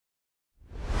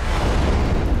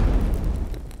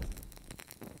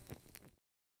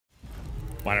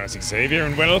My name is Xavier,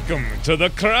 and welcome to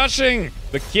the crushing,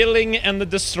 the killing, and the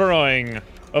destroying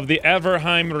of the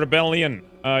Everheim Rebellion.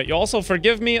 You also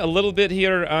forgive me a little bit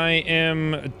here. I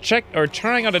am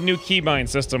trying out a new keybind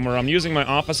system where I'm using my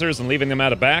officers and leaving them at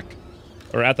the back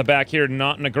here,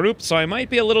 not in a group, so I might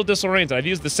be a little disoriented. I've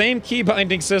used the same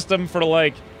keybinding system for,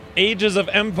 like, ages of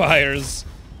empires.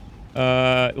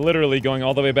 Literally going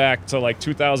all the way back to, like,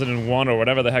 2001 or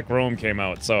whatever the heck Rome came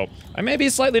out. So, I may be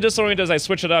slightly disoriented as I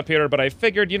switch it up here, but I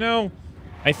figured, you know,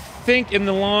 I think in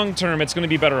the long term it's going to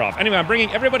be better off. Anyway, I'm bringing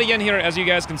everybody in here, as you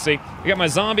guys can see. I got my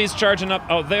zombies charging up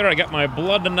out there. I got my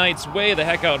Blood Knights way the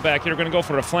heck out back here. We're going to go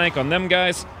for a flank on them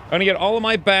guys. I'm going to get all of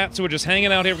my bats who are just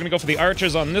hanging out here. We're going to go for the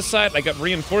archers on this side. I got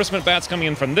reinforcement bats coming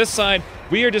in from this side.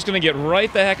 We are just going to get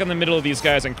right the heck in the middle of these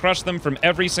guys and crush them from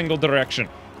every single direction.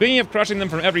 Speaking of crushing them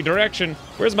from every direction,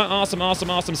 where's my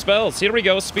awesome spells? Here we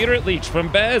go. Spirit Leech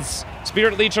from Bez.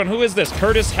 Spirit Leech on who is this?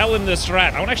 Curtis Helen the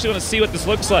Strat. I actually want to see what this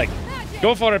looks like.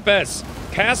 Go for it, Bez.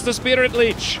 Cast the Spirit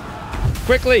Leech.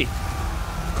 Quickly.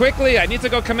 Quickly, I need to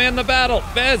go command the battle.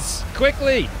 Bez,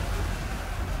 quickly.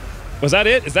 Was that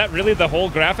it? Is that really the whole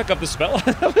graphic of the spell?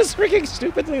 That was freaking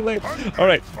stupidly late. All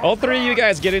right, all three of you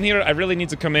guys get in here. I really need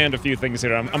to command a few things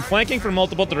here. I'm flanking from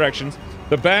multiple directions.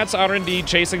 The bats are indeed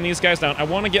chasing these guys down. I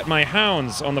want to get my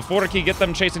hounds on the 4 key, get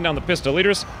them chasing down the pistol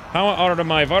leaders. How are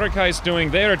my Varkais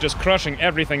doing? They're just crushing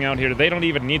everything out here. They don't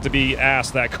even need to be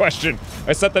asked that question.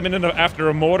 I set them in after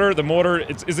a mortar. The mortar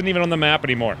isn't even on the map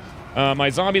anymore.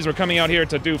 My zombies were coming out here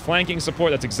to do flanking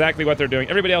support. That's exactly what they're doing.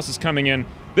 Everybody else is coming in.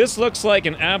 This looks like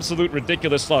an absolute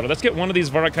ridiculous slaughter. Let's get one of these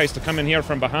Varakais to come in here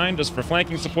from behind just for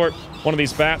flanking support. One of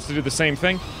these bats to do the same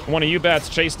thing. One of you bats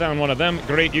chase down one of them.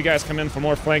 Great, you guys come in for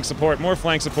more flank support. More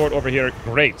flank support over here.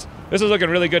 Great. This is looking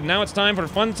really good. Now it's time for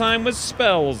fun time with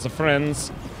spells,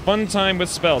 friends. Fun time with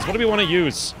spells. What do we want to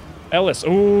use? Ellis.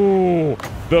 Ooh,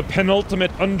 the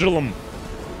penultimate undulum.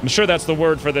 I'm sure that's the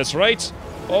word for this, right?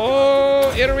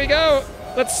 Oh, here we go.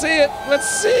 Let's see it. Let's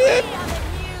see it.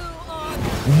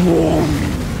 Whoa.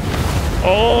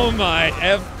 Oh my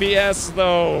FPS,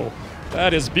 though.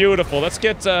 That is beautiful. Let's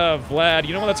get Vlad.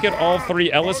 You know what? Let's get all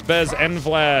three, Ellis, Bez, and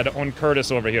Vlad on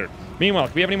Curtis over here. Meanwhile,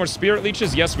 do we have any more Spirit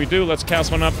Leeches? Yes, we do. Let's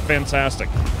cast one up. Fantastic.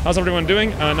 How's everyone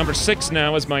doing? Number 6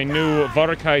 now is my new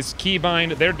Varakais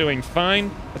keybind. They're doing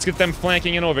fine. Let's get them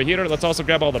flanking in over here. Let's also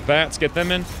grab all the bats, get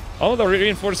them in. All of the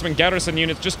reinforcement garrison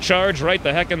units just charge right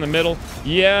the heck in the middle.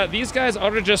 Yeah, these guys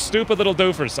are just stupid little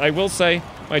doofers. I will say,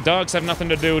 my dogs have nothing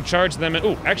to do. Charge them in.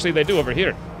 Ooh, actually they do over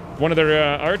here. One of their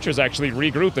archers actually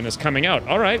regrouped and is coming out.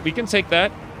 All right, we can take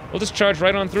that. We'll just charge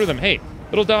right on through them. Hey,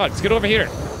 little dogs, get over here.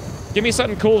 Give me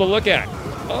something cool to look at.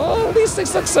 Oh, these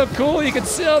things look so cool. You can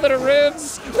see all their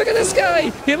ribs. Look at this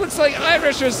guy. He looks like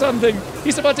Irish or something.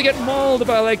 He's about to get mauled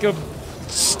by like a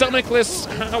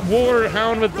stomachless war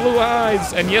hound with blue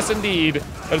eyes. And yes, indeed,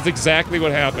 that is exactly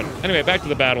what happened. Anyway, back to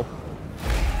the battle.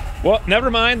 Well, never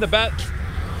mind. The bat...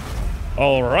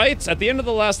 All right, at the end of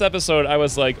the last episode, I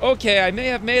was like, okay, I may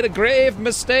have made a grave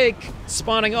mistake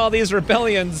spawning all these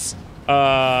rebellions.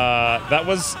 That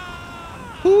was...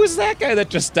 Who is that guy that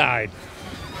just died?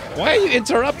 Why are you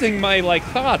interrupting my, like,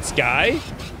 thoughts, guy?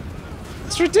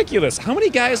 It's ridiculous. How many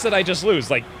guys did I just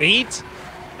lose? Like, 8?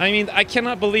 I mean, I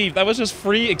cannot believe that was just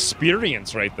free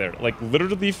experience right there. Like,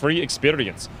 literally free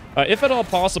experience. If at all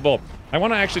possible, I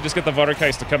want to actually just get the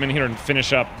Varakais to come in here and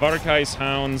finish up. Varakais,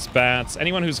 hounds, bats,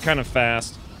 anyone who's kind of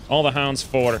fast. All the hounds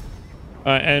 4.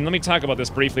 And let me talk about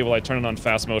this briefly while I turn it on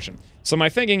fast motion. So my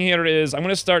thinking here is I'm going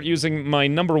to start using my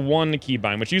number 1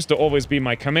 keybind, which used to always be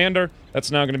my commander. That's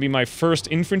now going to be my first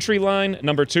infantry line.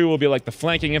 Number 2 will be like the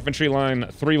flanking infantry line.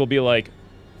 3 will be like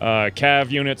cav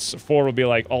units. 4 will be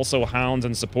like also hounds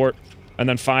and support. And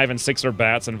then 5 and 6 are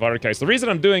bats and Varakais. The reason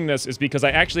I'm doing this is because I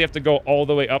actually have to go all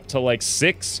the way up to like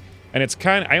 6. And it's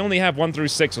I only have 1 through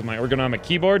 6 with my ergonomic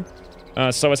keyboard.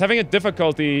 So I was having a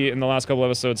difficulty in the last couple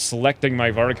episodes selecting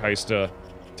my Varakais to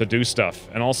do stuff.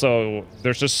 And also,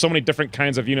 there's just so many different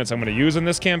kinds of units I'm going to use in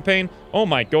this campaign. Oh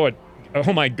my god.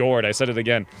 Oh my god, I said it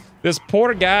again. This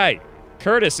poor guy,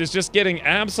 Curtis, is just getting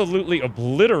absolutely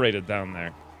obliterated down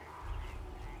there.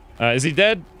 Is he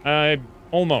dead?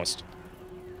 Almost.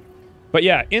 But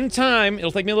yeah, in time,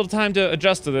 it'll take me a little time to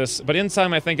adjust to this, but in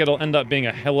time I think it'll end up being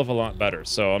a hell of a lot better.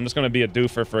 So I'm just going to be a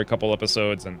doofer for a couple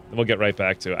episodes and we'll get right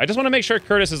back to it. I just want to make sure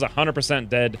Curtis is 100%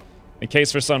 dead in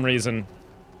case for some reason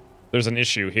there's an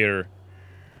issue here.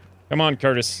 Come on,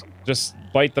 Curtis. Just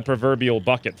bite the proverbial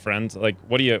bucket, friend. Like,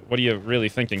 what are you really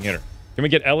thinking here? Can we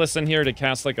get Ellis in here to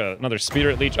cast like another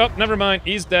Spirit Leech? Oh, never mind.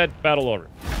 He's dead. Battle over.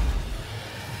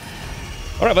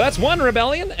 All right, well, that's one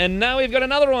rebellion, and now we've got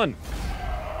another one.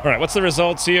 All right, what's the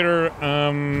results here?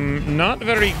 Not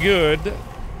very good.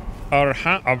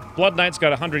 Our Blood Knight's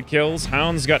got 100 kills.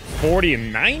 Hound's got 40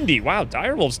 and 90. Wow,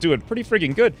 Direwolf's doing pretty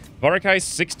freaking good. Varkai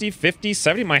 60, 50,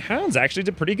 70. My Hounds actually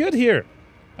did pretty good here.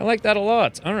 I like that a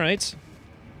lot. All right.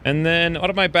 And then what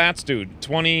did my Bats do?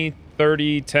 20,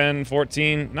 30, 10,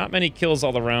 14. Not many kills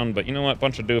all around, but you know what?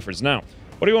 Bunch of doofers. Now,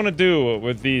 what do you want to do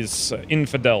with these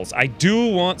infidels? I do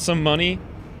want some money.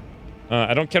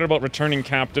 I don't care about returning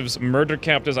captives, murder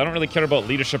captives. I don't really care about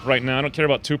leadership right now. I don't care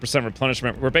about 2%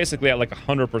 replenishment. We're basically at like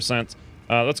 100%.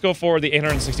 Let's go for the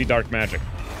 860 dark magic.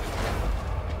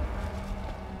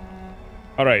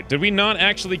 All right, did we not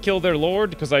actually kill their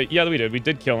lord? Because yeah, we did. We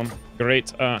did kill him.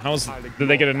 Great. Did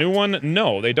they get a new one?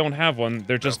 No, they don't have one.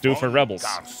 They're just due for rebels.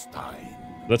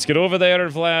 Let's get over there,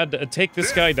 Vlad. Take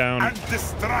this guy down.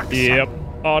 Yep.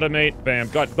 Automate. Bam.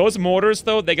 God, those mortars,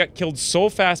 though, they got killed so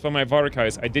fast by my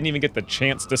Varkais, I didn't even get the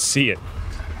chance to see it.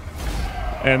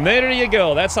 And there you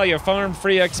go. That's how you farm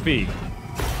free XP.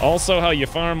 Also, how you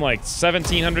farm, like,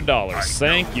 $1,700.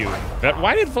 Thank you.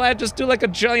 Why did Vlad just do, like, a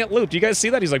giant loop? Do you guys see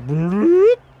that? He's like...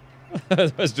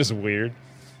 That was just weird.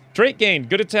 Trait gain.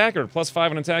 Good attacker. +5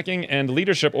 on attacking. And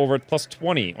leadership over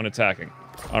 +20 when attacking.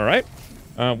 All right.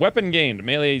 Weapon gained.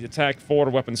 Melee attack 4,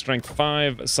 weapon strength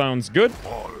 5. Sounds good.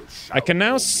 I can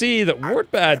now see that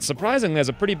Wartbad, surprisingly, has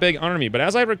a pretty big army, but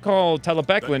as I recall,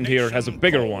 Telebeckland here has a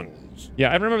bigger one. Yeah,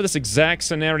 I remember this exact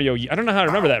scenario. I don't know how I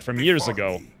remember that from years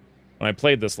ago when I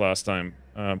played this last time,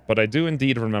 but I do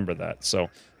indeed remember that. So,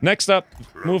 next up,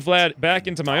 move Vlad back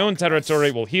into my own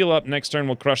territory. We'll heal up. Next turn,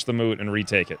 we'll crush the moot and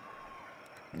retake it.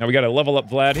 Now, we got to level up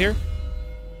Vlad here.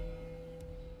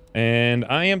 And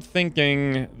I am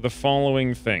thinking the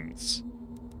following things.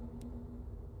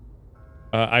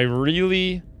 I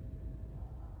really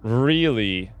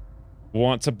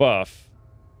want to buff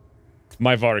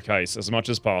my Varkais as much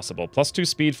as possible. +2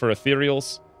 speed for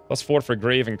Ethereals, +4 for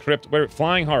Grave and Crypt.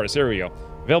 Flying Horrors, here we go.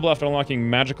 Available after unlocking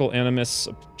Magical Animus.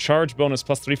 Charge bonus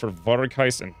 +3 for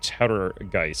Varkais and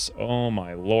Terrorgeist. Oh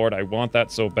my lord, I want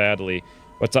that so badly.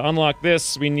 But to unlock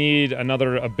this, we need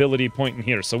another ability point in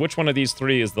here. So which one of these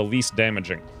three is the least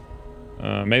damaging?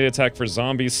 Melee attack for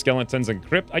zombies, skeletons, and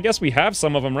crypt. I guess we have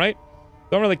some of them, right?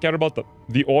 Don't really care about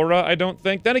the aura, I don't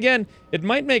think. Then again, it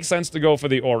might make sense to go for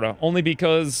the aura, only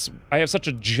because I have such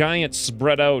a giant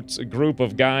spread out group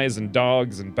of guys and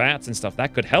dogs and bats and stuff.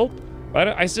 That could help, but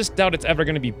I just doubt it's ever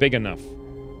going to be big enough.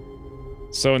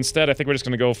 So instead, I think we're just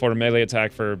going to go for a melee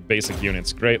attack for basic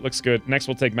units. Great, looks good. Next,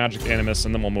 we'll take Magic Animus,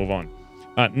 and then we'll move on.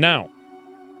 Now,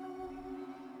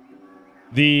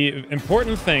 the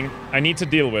important thing I need to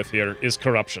deal with here is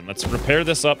corruption. Let's repair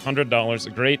this up,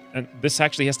 $100. Great. And this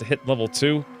actually has to hit level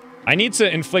 2. I need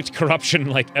to inflict corruption,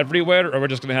 like, everywhere, or we're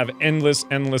just going to have endless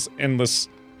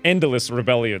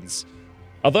rebellions.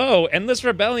 Although, endless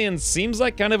rebellions seems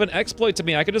like kind of an exploit to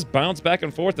me. I could just bounce back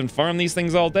and forth and farm these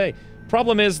things all day.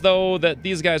 Problem is, though, that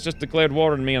these guys just declared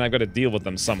war on me, and I've got to deal with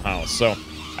them somehow. So,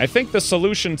 I think the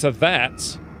solution to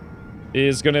that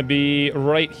is going to be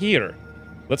right here.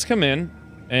 Let's come in,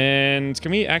 and can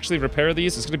we actually repair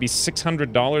these? It's going to be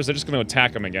 $600. They're just going to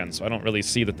attack them again, so I don't really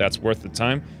see that that's worth the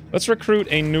time. Let's recruit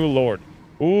a new lord.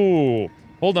 Ooh,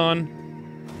 hold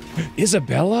on.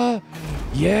 Isabella?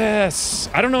 Yes!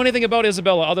 I don't know anything about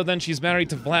Isabella other than she's married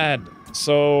to Vlad.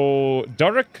 So,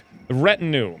 Dark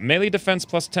Retinue. Melee defense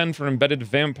 +10 for embedded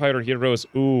vampire heroes.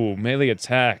 Ooh, melee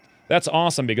attack. That's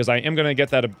awesome, because I am going to get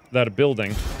that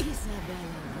building.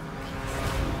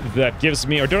 That gives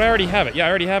me, or did I already have it? Yeah, I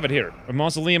already have it here. A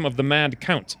Mausoleum of the Mad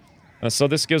Count. So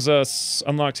this gives us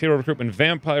unlocked hero recruitment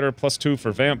vampire, +2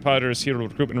 for vampires, hero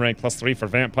recruitment rank +3 for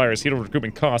vampires, hero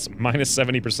recruitment cost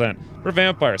 -70% for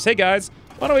vampires. Hey guys,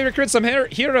 why don't we recruit some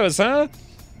heroes, huh?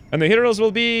 And the heroes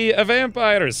will be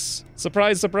vampires.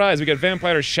 Surprise, surprise. We get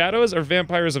vampire shadows or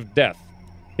vampires of death.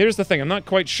 Here's the thing, I'm not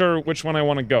quite sure which one I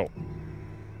want to go.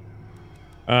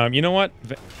 You know what?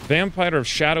 Vampire of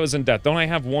Shadows and Death. Don't I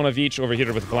have one of each over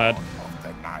here with Vlad?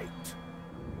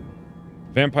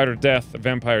 Vampire Death,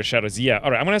 Vampire Shadows. Yeah,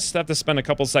 alright. I'm going to have to spend a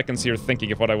couple seconds here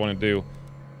thinking of what I want to do.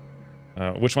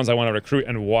 Which ones I want to recruit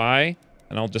and why.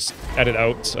 And I'll just edit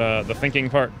out the thinking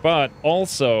part. But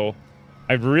also,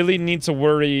 I really need to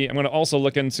worry. I'm going to also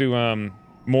look into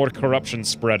more corruption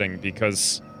spreading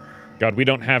because, God, we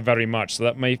don't have very much. So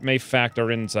that may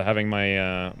factor into having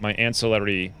my, my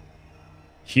ancillary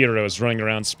heroes running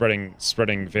around spreading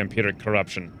vampiric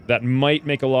corruption. That might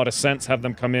make a lot of sense. Have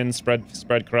them come in, spread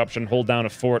corruption, hold down a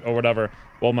fort or whatever,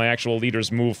 while my actual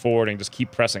leaders move forward and just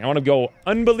keep pressing. I want to go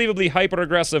unbelievably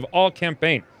hyper-aggressive all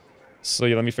campaign. So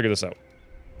yeah, let me figure this out.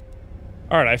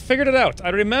 Alright, I figured it out. I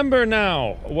remember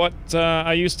now what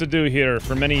I used to do here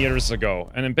for many years ago.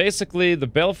 And then basically, the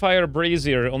Balefire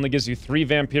Brazier only gives you 3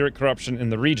 vampiric corruption in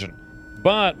the region.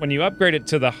 But when you upgrade it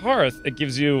to the Hearth, it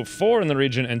gives you 4 in the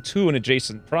region and 2 in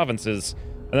adjacent provinces.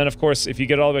 And then, of course, if you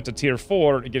get all the way to tier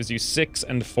 4, it gives you 6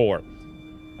 and 4.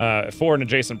 4 in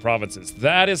adjacent provinces.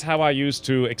 That is how I used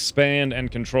to expand and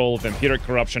control vampiric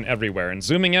corruption everywhere. And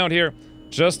zooming out here,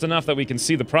 just enough that we can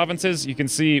see the provinces. You can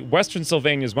see Western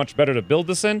Sylvania is much better to build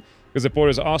this in, because it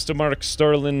borders Ostermark,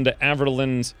 Sturland,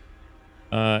 Averland,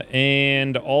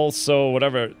 and also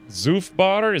whatever,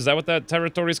 Zoofbar? Is that what that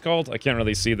territory is called? I can't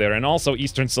really see there. And also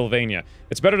Eastern Sylvania.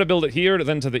 It's better to build it here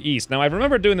than to the east. Now, I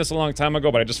remember doing this a long time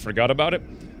ago, but I just forgot about it.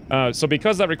 So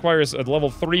because that requires a level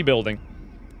 3 building,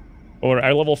 or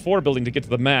a level 4 building to get to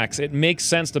the max, it makes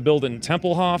sense to build in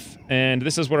Tempelhof, and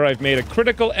this is where I've made a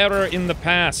critical error in the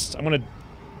past. I'm going to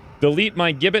delete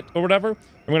my gibbet or whatever.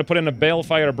 I'm going to put in a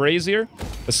Balefire Brazier.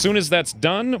 As soon as that's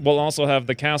done, we'll also have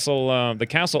the castle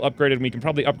upgraded, and we can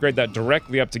probably upgrade that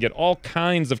directly up to get all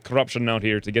kinds of corruption out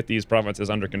here to get these provinces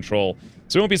under control.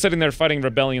 So we won't be sitting there fighting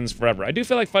rebellions forever. I do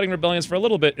feel like fighting rebellions for a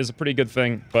little bit is a pretty good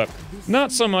thing, but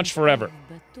not so much forever.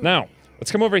 Now,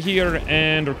 let's come over here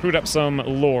and recruit up some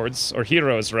lords, or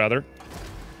heroes, rather.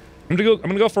 I'm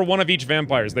gonna go for one of each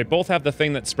vampires. They both have the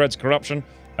thing that spreads corruption.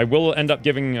 I will end up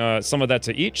giving some of that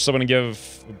to each, so I'm gonna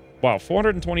give, wow,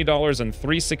 $420 and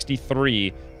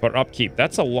 $363 for upkeep.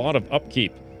 That's a lot of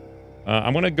upkeep.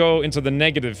 I'm gonna go into the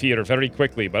negative here very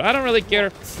quickly, but I don't really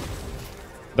care.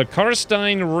 The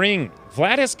Carstein Ring.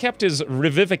 Vlad has kept his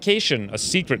revivification a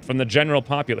secret from the general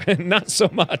populace. Not so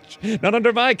much. Not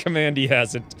under my command he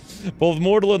hasn't. Both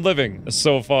mortal and living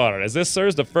so far, as this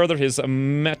serves to further his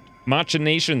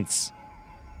machinations.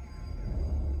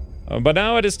 But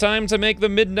now it is time to make the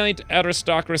midnight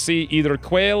aristocracy either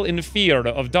quail in fear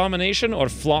of domination or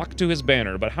flock to his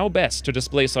banner. But how best to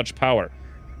display such power?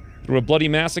 Through a bloody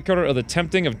massacre or the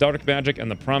tempting of dark magic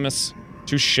and the promise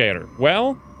to share?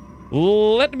 Well,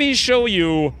 let me show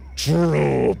you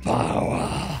true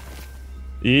power.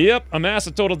 Yep, amass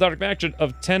a total dark magic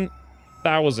of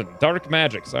 10,000. Dark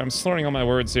magic. So I'm slurring all my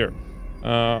words here.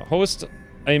 Host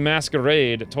a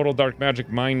masquerade. Total dark magic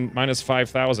minus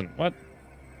 5,000. What?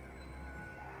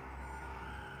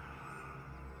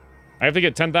 I have to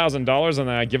get $10,000 and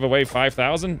then I give away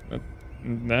 5,000?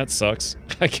 That sucks,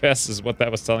 I guess, is what that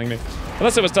was telling me.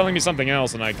 Unless it was telling me something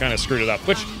else and I kind of screwed it up,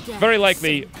 which very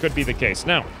likely could be the case.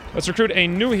 Now, let's recruit a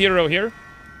new hero here.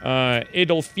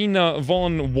 Adolfina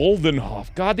von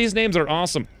Woldenhoff. God, these names are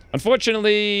awesome.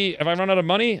 Unfortunately, have I run out of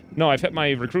money? No, I've hit my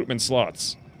recruitment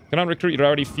slots. Cannot recruit, you're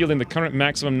already fielding the current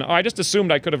maximum. Oh, I just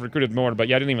assumed I could have recruited more, but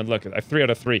yeah, I didn't even look. I have 3 out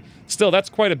of 3. Still,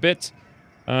 that's quite a bit.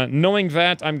 Knowing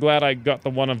that, I'm glad I got the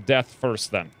one of death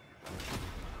first then.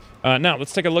 Now,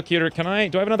 let's take a look here. Do I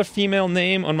have another female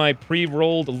name on my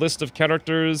pre-rolled list of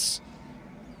characters?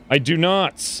 I do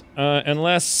not,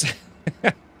 unless...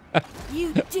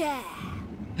 You dare!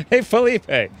 Hey,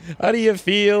 Felipe, how do you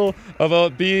feel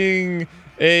about being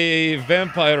a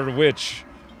vampire witch?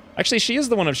 Actually, she is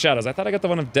the one of shadows. I thought I got the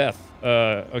one of death.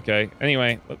 Okay.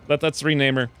 Anyway, let's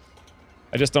rename her.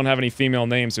 I just don't have any female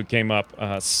names who came up,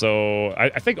 so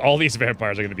I think all these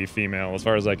vampires are going to be female, as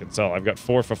far as I can tell. I've got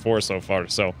 4 for 4 so far,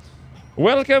 so...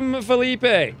 Welcome,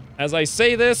 Felipe! As I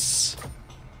say this,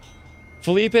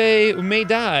 Felipe may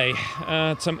die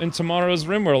in tomorrow's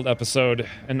RimWorld episode,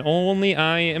 and only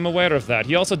I am aware of that.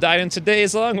 He also died in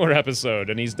today's Long War episode,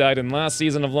 and he's died in last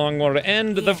season of Long War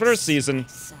and the first season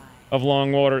of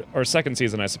Long War, or second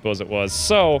season, I suppose it was.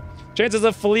 So, chances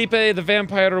of Felipe, the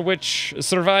vampire witch,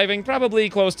 surviving, probably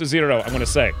close to 0, I'm gonna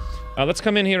say. Let's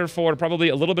come in here for probably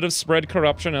a little bit of spread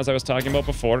corruption, as I was talking about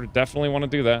before. Definitely want to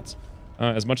do that.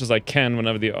 As much as I can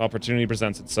whenever the opportunity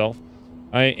presents itself.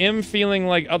 I am feeling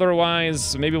like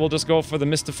otherwise, maybe we'll just go for the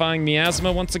Mystifying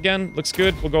Miasma once again. Looks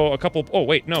good. We'll go a couple... Oh,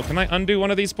 wait, no. Can I undo one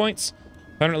of these points?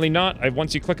 Apparently not.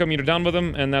 Once you click them, you're done with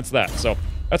them, and that's that. So,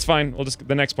 that's fine. We'll just...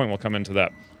 The next point will come into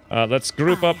that. Let's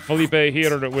group up Felipe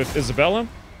here with Isabella.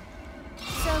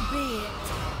 So be it.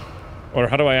 Or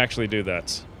how do I actually do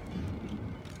that?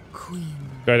 Queen.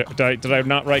 Did I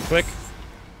not right-click?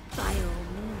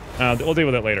 We'll deal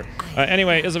with it later.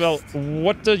 Anyway, Isabel,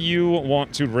 what do you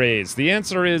want to raise? The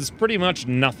answer is pretty much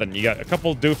nothing. You got a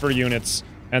couple doofer units,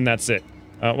 and that's it.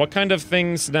 What kind of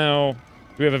things now do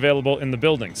we have available in the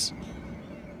buildings?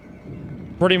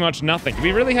 Pretty much nothing. Do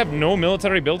we really have no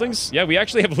military buildings? Yeah, we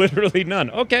actually have literally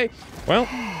none. Okay, well,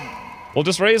 we'll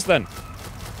just raise then.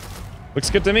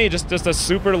 Looks good to me. Just a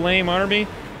super lame army.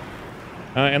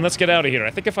 And let's get out of here.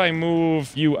 I think if I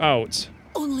move you out...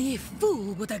 Only a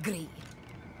fool would agree.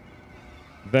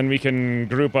 Then we can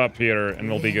group up here, and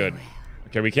we'll be good.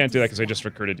 Okay, we can't do that because I just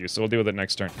recruited you, so we'll deal with it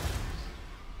next turn.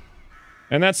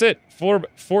 And that's it. For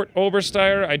Fort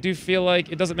Oberstyre, I do feel like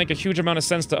it doesn't make a huge amount of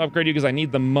sense to upgrade you because I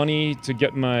need the money to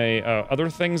get my other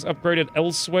things upgraded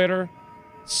elsewhere.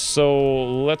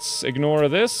 So let's ignore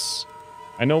this.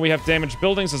 I know we have damaged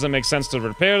buildings. Doesn't make sense to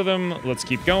repair them. Let's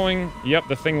keep going. Yep,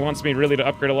 the thing wants me really to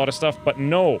upgrade a lot of stuff, but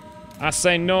no. I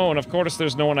say no, and of course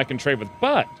there's no one I can trade with.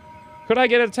 But could I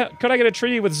get a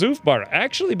treaty with Zufbar?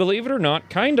 Actually, believe it or not,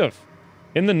 kind of.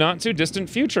 In the not-too-distant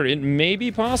future, it may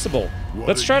be possible.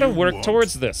 Let's try to work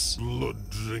towards this. Blood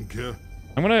drinker.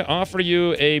 I'm gonna offer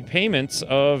you a payment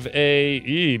of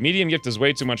a... medium gift is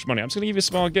way too much money. I'm just gonna give you a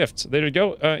small gift. There you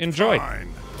go. Enjoy. Fine.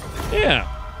 Yeah.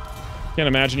 Can't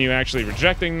imagine you actually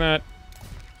rejecting that.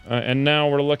 And now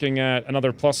we're looking at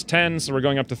another plus 10, so we're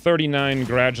going up to 39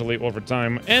 gradually over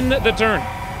time. End the turn.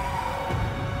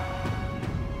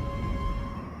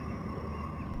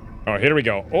 Oh, here we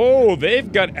go. Oh, they've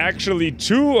got actually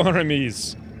 2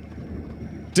 armies.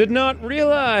 Did not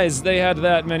realize they had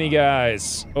that many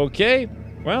guys. Okay,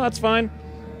 well, that's fine.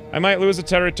 I might lose a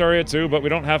territory or 2, but we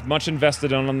don't have much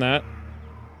invested on that.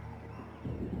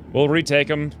 We'll retake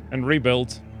them and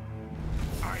rebuild.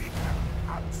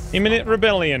 Imminent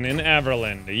rebellion in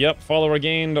Averland. Yep, follower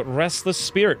gained Restless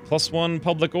Spirit. +1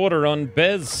 public order on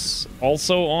Bez.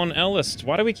 Also on Ellist.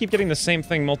 Why do we keep getting the same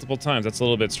thing multiple times? That's a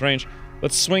little bit strange.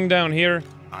 Let's swing down here.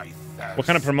 What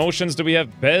kind of promotions do we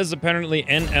have? Bez, apparently,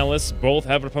 and Ellis both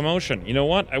have a promotion. You know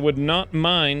what? I would not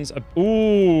mind a...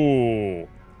 Ooh.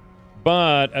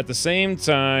 But at the same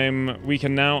time, we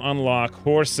can now unlock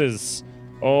horses.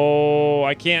 Oh,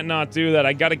 I can't not do that.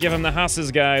 I gotta give him the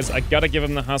husses, guys. I gotta give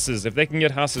him the husses. If they can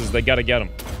get husses, they gotta get them.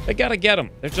 They gotta get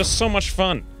them. They're just so much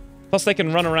fun. Plus, they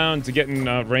can run around to get in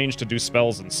range to do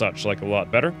spells and such, like a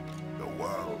lot better.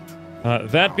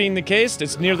 That being the case,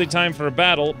 it's nearly time for a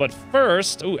battle, but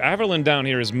first... Ooh, Averland down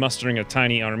here is mustering a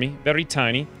tiny army. Very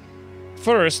tiny.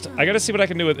 First, I gotta see what I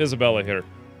can do with Isabella here.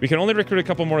 We can only recruit a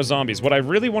couple more zombies. What I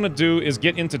really want to do is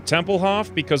get into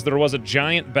Tempelhof, because there was a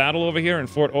giant battle over here in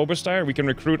Fort Oberstyre. We can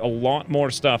recruit a lot more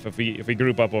stuff if we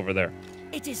group up over there.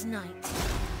 It is night.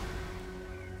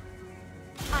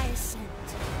 I ascend.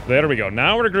 There we go.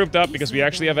 Now we're grouped up because we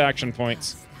actually have action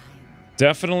points.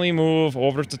 Definitely move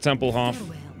over to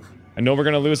Tempelhof. I know we're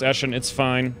going to lose Eschen, it's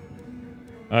fine.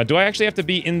 Do I actually have to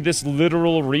be in this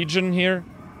literal region here?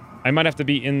 I might have to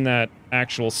be in that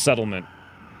actual settlement,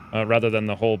 rather than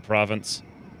the whole province,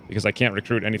 because I can't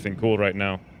recruit anything cool right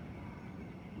now.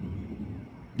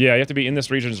 Yeah, you have to be in this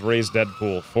region's raised dead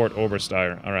pool, Fort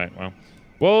Oberstyre. Alright, well.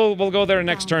 We'll go there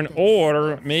next turn,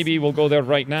 or maybe we'll go there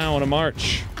right now on a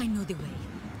march. I know the way.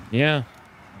 Yeah.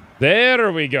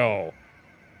 There we go.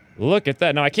 Look at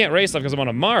that. Now, I can't raise stuff because I'm on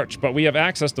a march, but we have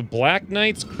access to Black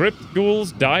Knights, Crypt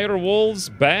Ghouls, Dire Wolves,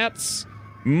 Bats.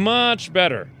 Much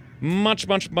better. Much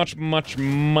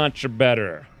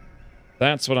better.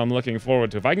 That's what I'm looking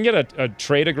forward to. If I can get a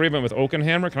trade agreement with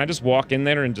Oakenhammer, can I just walk in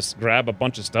there and just grab a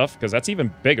bunch of stuff? Because that's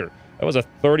even bigger. That was a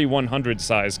 3,100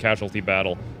 size casualty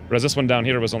battle, whereas this one down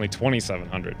here was only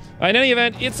 2,700. In any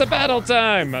event, it's a battle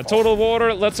time! Total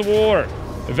war, let's war.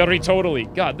 Very totally.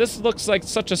 God, this looks like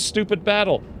such a stupid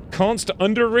battle. Const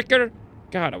Underricker?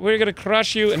 God, we're gonna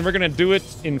crush you, and we're gonna do it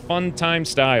in fun time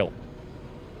style.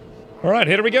 Alright,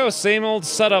 here we go. Same old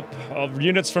setup of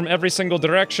units from every single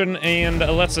direction, and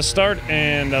let's start,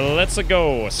 and let's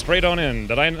go. Straight on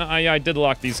in. I did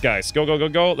lock these guys. Go, go, go,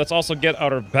 go. Let's also get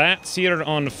our bats here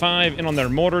on 5, in on their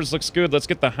mortars. Looks good. Let's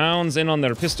get the hounds in on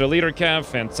their pistolier cav.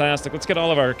 Fantastic. Let's get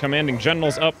all of our commanding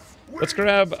generals up. Let's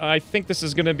grab, I think this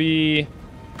is gonna be...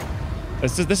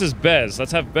 This is Bez.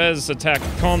 Let's have Bez attack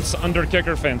Const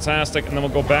Underkicker. Fantastic. And then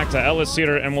we'll go back to Ellis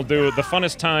here, and we'll do the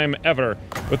funnest time ever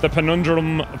with the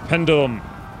Penundrum Pendulum.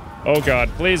 Oh god.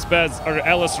 Please, Bez. Or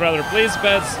Ellis, rather. Please,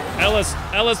 Bez.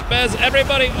 Ellis, Bez.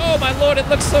 Everybody. Oh my lord, it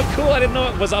looks so cool. I didn't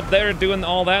know it was up there doing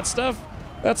all that stuff.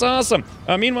 That's awesome.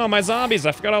 Meanwhile, my zombies,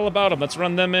 I forgot all about them. Let's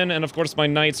run them in, and of course my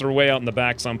knights are way out in the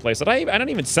back someplace. I didn't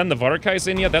even send the Varkais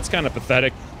in yet. That's kind of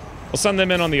pathetic. We'll send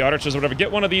them in on the archers or whatever.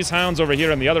 Get one of these hounds over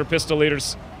here and the other pistol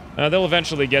leaders. They'll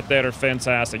eventually get there.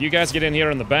 Fantastic. You guys get in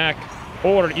here in the back,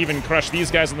 or even crush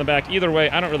these guys in the back. Either way,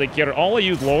 I don't really care. All of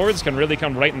you lords can really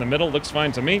come right in the middle. Looks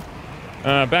fine to me.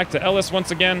 Back to Ellis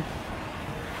once again.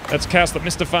 Let's cast the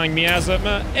Mystifying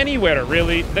Miasma. Anywhere,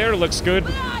 really. There looks good.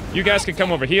 You guys can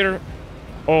come over here.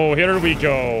 Oh, here we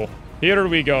go. Here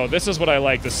we go. This is what I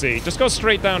like to see. Just go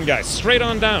straight down, guys. Straight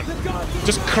on down.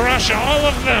 Just crush all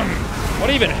of them. What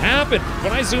even happened?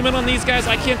 When I zoom in on these guys,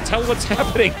 I can't tell what's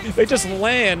happening. They just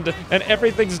land, and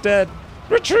everything's dead.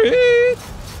 Retreat!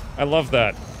 I love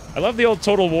that. I love the old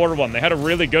Total War one. They had a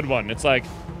really good one. It's like,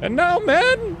 and now,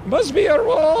 men, must be our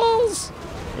walls.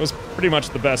 It was pretty much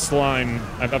the best line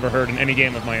I've ever heard in any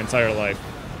game of my entire life.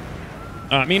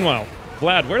 Meanwhile,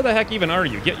 Vlad, where the heck even are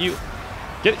you?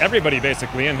 Get everybody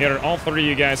basically in here. All three of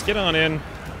you guys, get on in.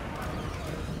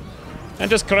 And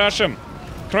just crush him.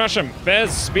 Crush him.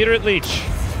 Bez, Spirit Leech.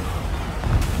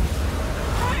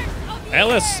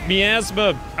 Ellis,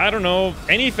 Miasma, I don't know,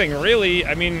 anything really.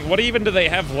 I mean, what even do they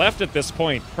have left at this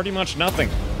point? Pretty much nothing.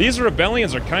 These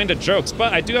rebellions are kind of jokes,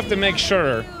 but I do have to make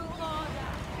sure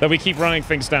that we keep running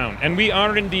things down. And we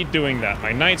are indeed doing that.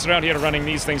 My knights are out here running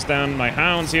these things down. My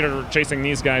hounds here are chasing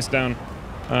these guys down.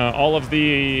 All of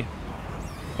the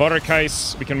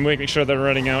Varkais, we can make sure they're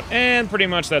running out. And pretty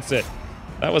much that's it.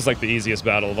 That was like the easiest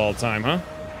battle of all time, huh?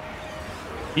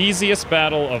 Easiest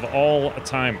battle of all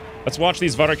time. Let's watch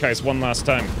these Varkais one last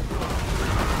time.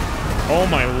 Oh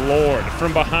my lord.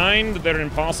 From behind, they're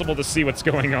impossible to see what's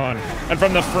going on. And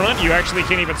from the front, you actually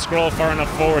can't even scroll far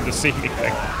enough forward to see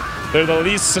anything. They're the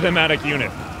least cinematic unit.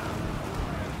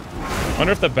 I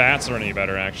wonder if the bats are any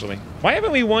better, actually. Why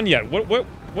haven't we won yet?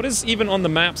 What is even on the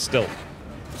map still?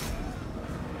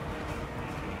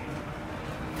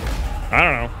 I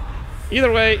don't know.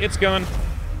 Either way, it's gone.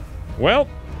 Well,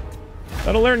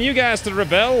 that'll learn you guys to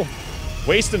rebel.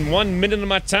 Wasting 1 minute of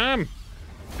my time.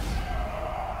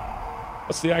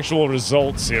 What's the actual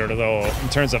results here, though, in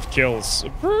terms of kills?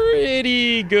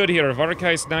 Pretty good here.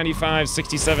 Varkais 95,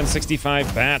 67,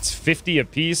 65. Bats 50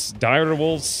 apiece. Dire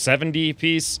Wolves 70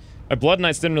 apiece. My Blood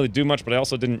Knights didn't really do much, but I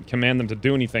also didn't command them to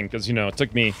do anything because, you know, it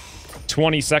took me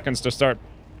 20 seconds to start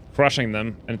crushing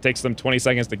them, and it takes them 20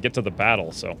 seconds to get to the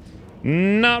battle, so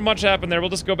not much happened there.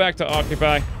 We'll just go back to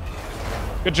Occupy.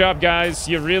 Good job, guys.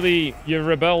 You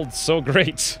rebelled so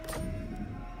great.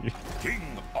 King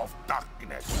of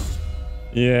Darkness.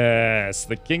 Yes,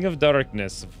 the King of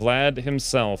Darkness, Vlad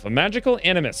himself. A magical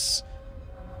animus.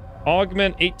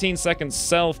 Augment 18 seconds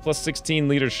self plus 16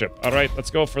 leadership. All right,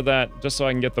 let's go for that, just so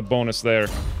I can get the bonus there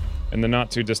in the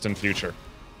not-too-distant future.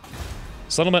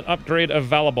 Settlement upgrade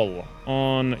available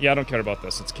on... Yeah, I don't care about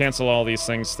this. Let's cancel all these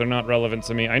things. They're not relevant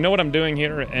to me. I know what I'm doing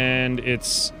here, and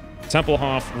it's...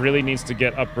 Templehof really needs to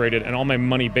get upgraded, and all my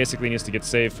money basically needs to get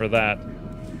saved for that.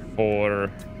 For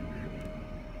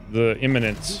the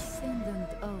imminent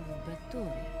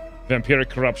vampiric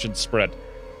corruption spread.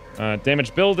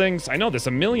 Damaged buildings. I know, there's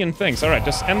a million things. Alright,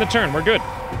 just end the turn. We're good.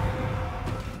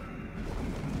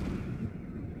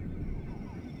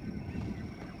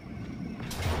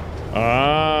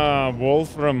 Ah,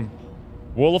 Wolfram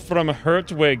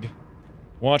Hertwig.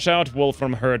 Watch out,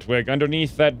 Wolfram Hertwig.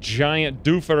 Underneath that giant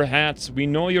doofer hat, we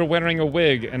know you're wearing a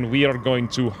wig, and we are going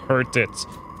to hurt it.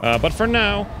 But for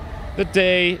now, the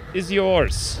day is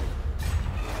yours.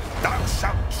 Thou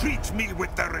shalt treat me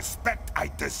with the respect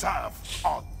I deserve,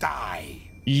 or die.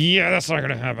 Yeah, that's not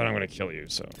gonna happen. I'm gonna kill you,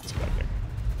 so it's bad thing.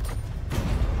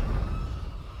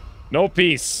 No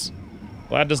peace.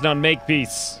 Vlad does not make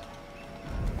peace.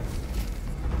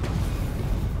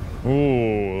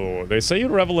 Ooh, they say you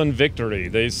revel in victory.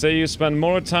 They say you spend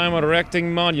more time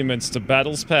erecting monuments to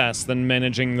battles past than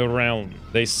managing the realm.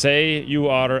 They say you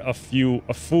are a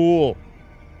fool.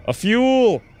 A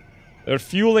fuel! They're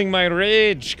fueling my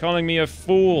rage, calling me a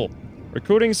fool.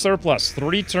 Recruiting surplus,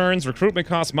 3 turns. Recruitment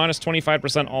cost minus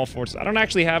 25% all forces. I don't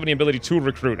actually have any ability to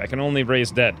recruit. I can only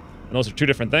raise dead. And those are 2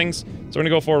 different things. So we're gonna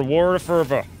go for War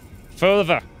Fervor.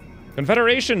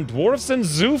 Confederation, Dwarfs and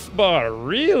Zoofbar.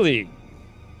 Really?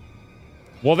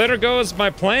 Well, there goes my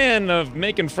plan of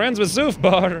making friends with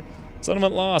Zoofbar.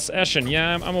 Settlement loss, Eschen,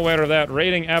 yeah, I'm aware of that.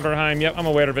 Raiding Averheim, yep, I'm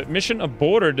aware of it. Mission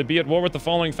aborted to be at war with the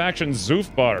following faction,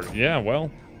 Zoofbar. Yeah, well,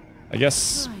 I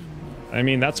guess, I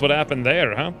mean, that's what happened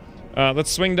there, huh? Let's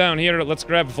swing down here, let's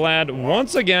grab Vlad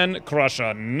once again, crush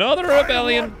another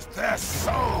rebellion. I want their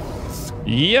souls.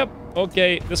 Yep,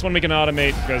 okay, this one we can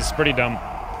automate, because it's pretty dumb.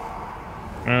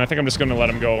 I think I'm just gonna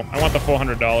let him go. I want the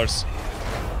 $400.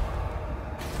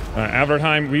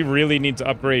 Averheim, we really need to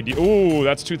upgrade you. Ooh,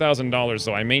 that's $2,000,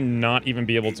 so I may not even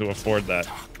be able to afford that.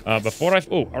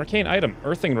 Arcane item,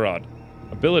 Earthing Rod.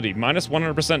 Ability, minus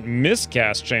 100%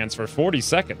 miscast chance for 40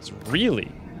 seconds. Really?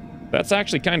 That's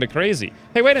actually kind of crazy.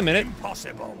 Hey, wait a minute.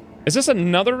 Impossible. Is this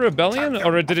another rebellion,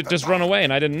 or did it just run away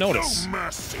and I didn't notice? No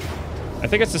mercy. I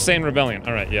think it's the same rebellion.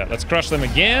 All right, yeah, let's crush them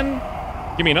again.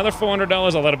 Give me another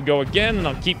 $400, I'll let them go again, and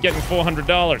I'll keep getting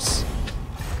 $400.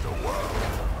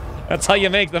 That's how you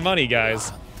make the money,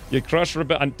 guys. You crush I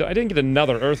didn't get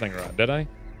another Earthing Rod, did I?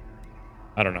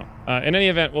 I don't know. In any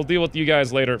event, we'll deal with you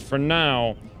guys later. For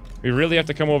now, we really have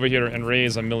to come over here and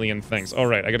raise a million things. All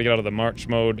right, I gotta get out of the march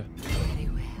mode.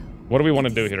 What do we want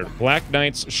to do here? Black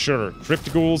Knights, sure.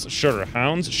 Crypt Ghouls, sure.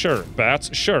 Hounds, sure.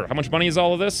 Bats, sure. How much money is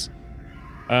all of this?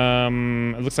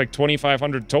 It looks like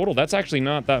 2,500 total. That's actually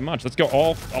not that much. Let's go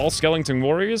all Skeleton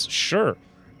Warriors, sure.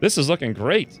 This is looking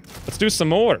great. Let's do some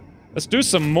more. Let's do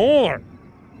some more.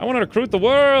 I want to recruit the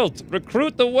world.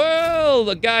 Recruit the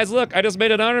world. Guys, look, I just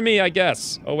made an army, I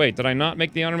guess. Oh, wait, did I not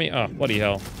make the army? Oh, bloody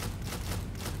hell.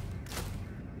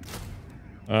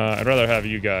 I'd rather have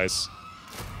you guys.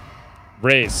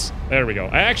 Raise. There we go.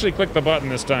 I actually clicked the button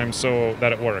this time so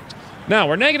that it worked. Now,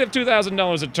 we're negative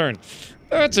 $2,000 a turn.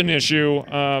 That's an issue,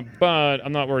 but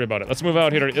I'm not worried about it. Let's move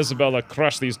out here to Isabella,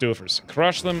 crush these doofers.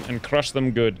 Crush them and crush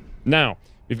them good. Now,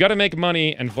 we've got to make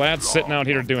money, and Vlad's sitting out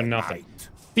here doing nothing.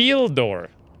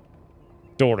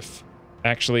 Dorf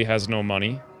actually has no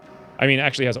money. I mean,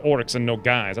 actually has orcs and no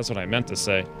guys. That's what I meant to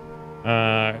say.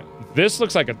 This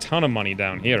looks like a ton of money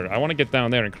down here. I want to get down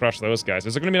there and crush those guys.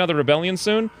 Is there going to be another rebellion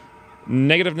soon?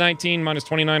 Negative 19, minus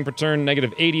 29 per turn.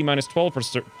 Negative 80, minus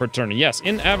 12 per turn. Yes,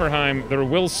 in Averheim, there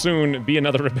will soon be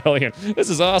another rebellion. This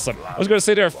is awesome. I was going to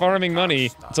say they're farming money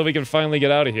until we can finally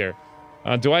get out of here.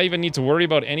 Do I even need to worry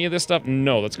about any of this stuff?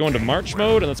 No. Let's go into March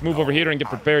mode, and let's move over here and get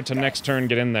prepared to next turn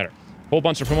get in there. Whole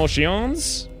bunch of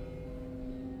promotions.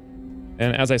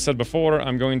 And as I said before,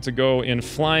 I'm going to go in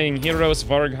Flying Heroes,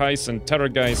 Vargheis, and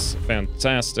Terrorgeist.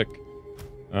 Fantastic.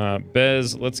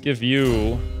 Bez, let's give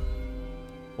you...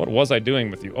 What was I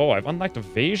doing with you? Oh, I've unlocked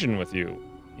Evasion with you.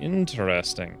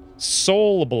 Interesting.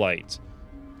 Soul Blight.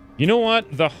 You know what?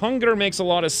 The Hunger makes a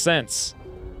lot of sense.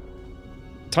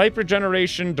 Type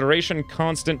regeneration, duration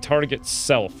constant, target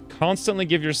self. Constantly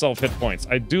give yourself hit points.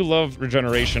 I do love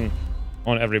regeneration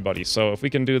on everybody, so if we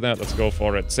can do that, let's go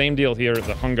for it. Same deal here,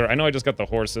 the Hunger. I know I just got the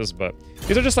horses, but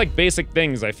these are just like basic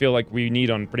things I feel like we need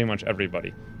on pretty much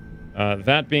everybody.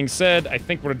 That being said, I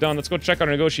think we're done. Let's go check our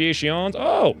negotiations.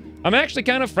 Oh, I'm actually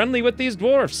kind of friendly with these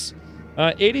dwarfs.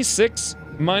 86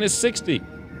 minus 60.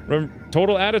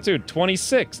 Total attitude,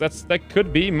 26. That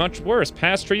could be much worse.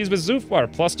 Pass trees with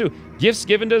Zufbar, +2. Gifts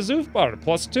given to Zufbar,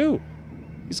 +2.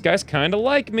 These guys kind of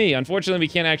like me. Unfortunately, we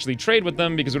can't actually trade with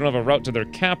them because we don't have a route to their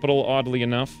capital, oddly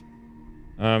enough.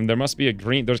 There must be a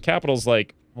green... There's capitals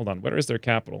like... Hold on, where is their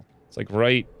capital? It's like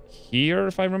right here,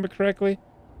 if I remember correctly.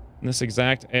 In this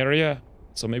exact area.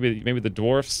 So maybe the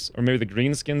dwarfs, or maybe the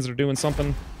greenskins are doing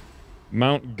something.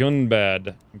 Mount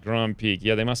Gunbad, Grand Peak.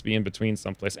 Yeah, they must be in between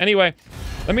someplace. Anyway,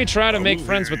 let me try to make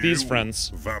friends with these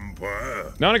friends.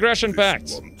 Vampire. Non-aggression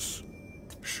pact.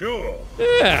 Sure.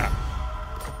 Yeah.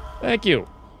 Thank you.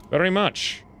 Very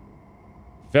much.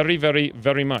 Very, very,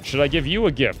 very much. Should I give you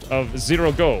a gift of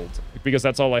 0 gold? Because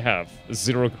that's all I have.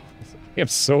 0 gold. I'm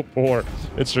so poor.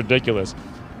 It's ridiculous.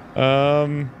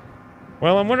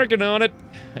 Well, I'm working on it.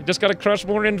 I just gotta crush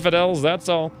more infidels, that's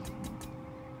all.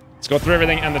 Let's go through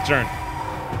everything and the turn.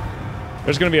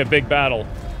 There's gonna be a big battle.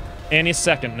 Any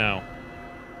second now.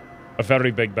 A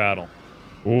very big battle.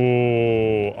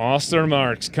 Ooh,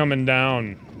 Ostermark's coming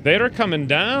down. They're coming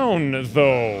down,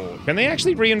 though. Can they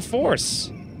actually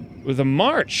reinforce? With a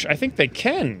march? I think they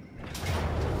can.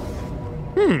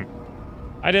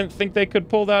 I didn't think they could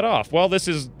pull that off. Well, this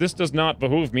does not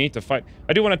behoove me to fight.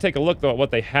 I do want to take a look, though, at what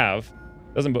they have.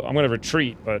 I'm going to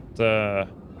retreat, but,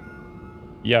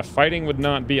 yeah, fighting would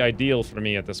not be ideal for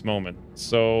me at this moment.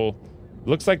 So,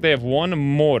 looks like they have 1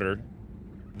 mortar.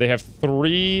 They have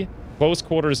 3 close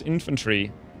quarters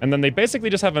infantry. And then they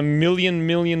basically just have a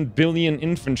million billion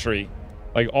infantry.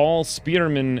 Like, all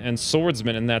spearmen and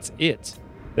swordsmen, and that's it.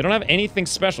 They don't have anything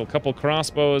special. Couple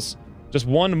crossbows. Just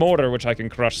 1 mortar, which I can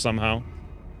crush somehow.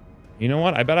 You know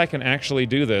what? I bet I can actually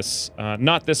do this.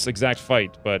 Not this exact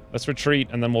fight, but let's retreat,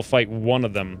 and then we'll fight one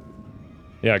of them.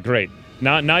 Yeah, great.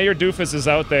 Now your doofus is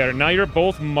out there. Now you're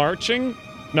both marching?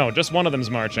 No, just one of them's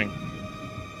marching.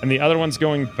 And the other one's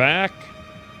going back?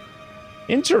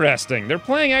 Interesting. They're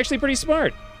playing actually pretty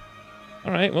smart.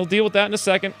 Alright, we'll deal with that in a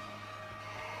second.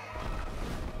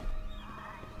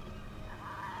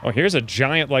 Oh, here's a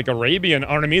giant, like, Arabian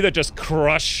army that just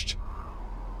crushed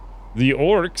the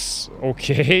orcs.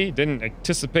 Okay, didn't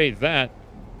anticipate that.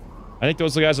 I think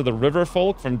those guys are the river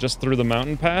folk from just through the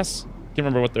mountain pass. Can't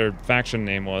remember what their faction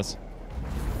name was.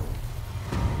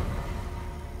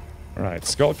 Alright,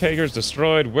 Skullcager's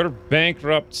destroyed. We're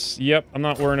bankrupt. Yep, I'm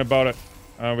not worrying about it.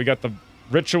 We got the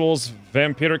rituals,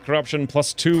 vampiric corruption,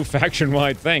 +2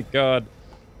 faction-wide. Thank God.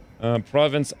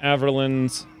 Province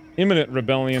Averland. Imminent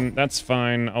rebellion, that's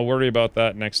fine. I'll worry about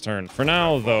that next turn. For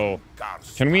now, though,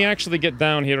 can we actually get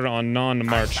down here on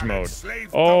non-march mode?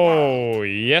 Oh,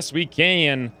 yes we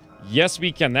can. Yes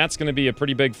we can. That's going to be a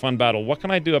pretty big fun battle. What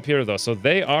can I do up here, though? So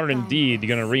they are indeed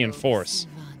going to reinforce.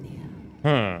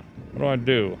 Huh. What do I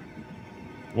do?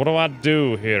 What do I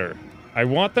do here? I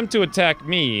want them to attack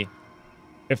me.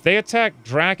 If they attack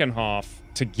Drakenhof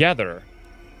together...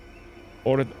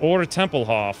 Or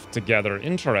Tempelhof together.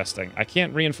 Interesting. I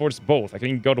can't reinforce both. I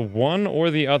can go to one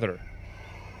or the other.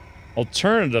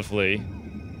 Alternatively...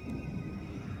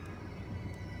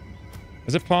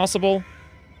 Is it possible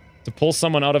to pull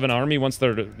someone out of an army once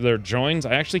they're joined?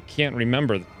 I actually can't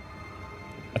remember.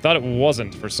 I thought it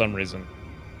wasn't for some reason.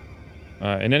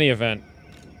 In any event,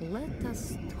 Let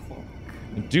us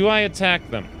talk. do I attack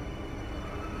them?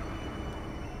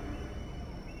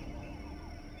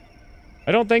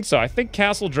 I don't think so. I think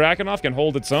Castle Drakenhof can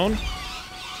hold its own.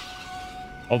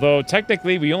 Although,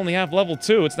 technically, we only have level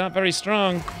 2. It's not very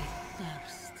strong.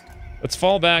 Let's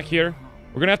fall back here.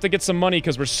 We're gonna have to get some money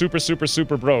because we're super, super,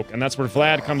 super broke. And that's where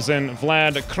Vlad comes in.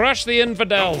 Vlad, crush the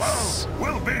infidels!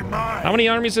 Will be mine. How many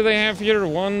armies do they have here?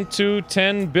 1, 2,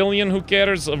 10 billion. Who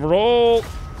cares? Roll!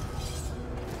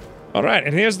 Alright,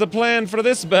 and here's the plan for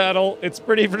this battle. It's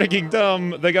pretty freaking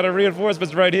dumb. They got a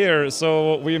reinforcements right here,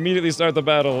 so we immediately start the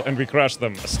battle and we crush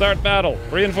them. Start battle.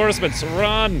 Reinforcements.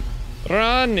 Run!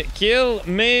 Run! Kill!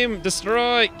 Maim!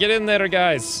 Destroy! Get in there,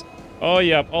 guys. Oh,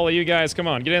 yep. All of you guys, come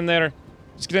on. Get in there.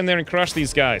 Just get in there and crush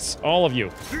these guys. All of you.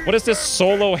 What is this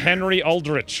solo Henry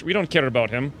Aldrich? We don't care about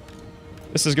him.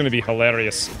 This is going to be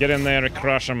hilarious. Get in there and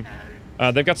crush them.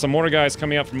 They've got some more guys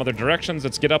coming up from other directions.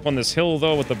 Let's get up on this hill,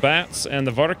 though, with the bats and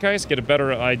the Varkais. Get a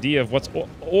better idea of what's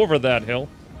over that hill,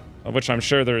 of which I'm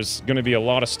sure there's going to be a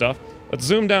lot of stuff. Let's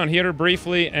zoom down here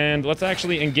briefly, and let's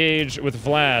actually engage with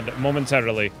Vlad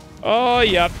momentarily. Oh,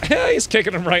 yep. He's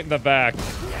kicking him right in the back.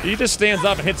 He just stands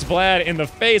up and hits Vlad in the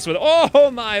face with, oh,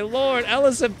 my lord,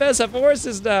 Ellis and Bess have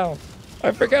horses now.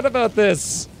 I forgot about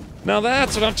this. Now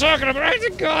that's what I'm talking about.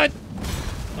 God.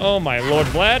 Oh, my lord,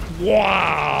 Vlad.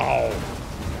 Wow.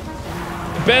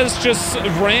 Bez just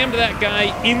rammed that guy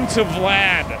into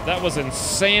Vlad. That was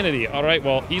insanity. All right,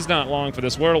 well, he's not long for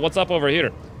this world. What's up over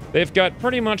here? They've got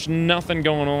pretty much nothing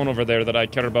going on over there that I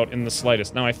care about in the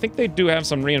slightest. Now, I think they do have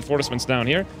some reinforcements down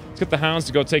here. Let's get the hounds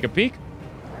to go take a peek.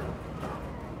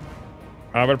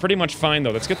 We're pretty much fine,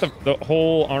 though. Let's get the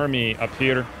whole army up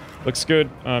here. Looks good.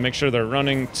 Make sure they're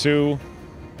running, too.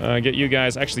 Get you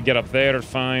guys... Actually, get up there.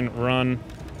 Fine. Run.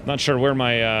 Not sure where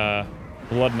my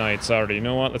Blood Knights are. You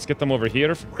know what? Let's get them over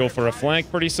here. Go for a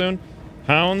flank pretty soon.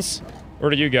 Hounds.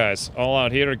 Where are you guys? All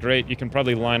out here. Great. You can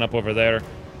probably line up over there.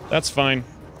 That's fine.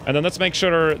 And then let's make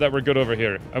sure that we're good over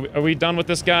here. Are we done with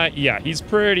this guy? Yeah, he's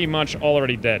pretty much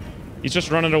already dead. He's just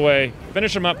running away.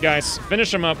 Finish him up, guys.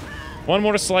 Finish him up. One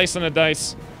more slice and a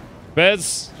dice.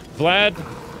 Bez, Vlad,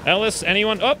 Ellis,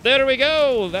 anyone? Oh, there we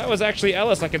go. That was actually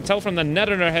Ellis. I can tell from the net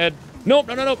in her head. Nope,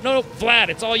 no. Vlad,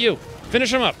 it's all you.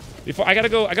 Finish him up. Before I gotta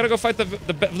go fight no,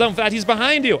 Vlad, he's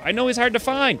behind you. I know he's hard to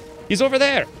find. He's over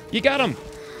there. You got him.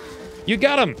 You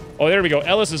got him. Oh, there we go.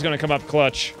 Ellis is gonna come up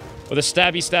clutch with a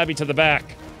stabby to the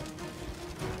back.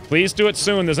 Please do it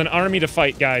soon. There's an army to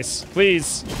fight, guys.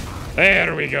 Please.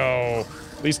 There we go.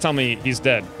 Please tell me he's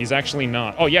dead. He's actually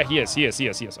not. Oh, yeah, he is.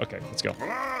 Okay, let's go.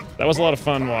 That was a lot of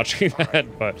fun watching that,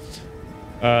 but...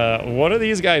 what are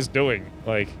these guys doing?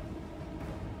 Like...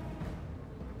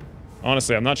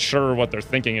 Honestly, I'm not sure what they're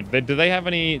thinking. Do they have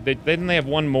any... Didn't they have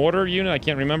one mortar unit? I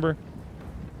can't remember.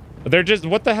 They're just...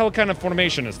 What the hell kind of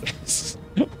formation is this?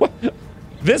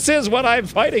 This is what I'm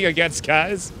fighting against,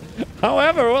 guys.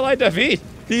 However, will I defeat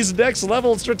these next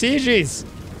level strategies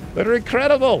that are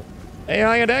incredible?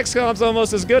 AI and XCOM's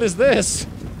almost as good as this.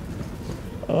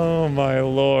 Oh my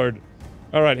lord.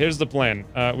 Alright, here's the plan.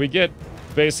 We get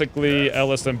basically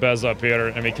Ellis and Bez up here,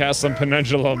 and we cast some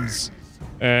pendulums,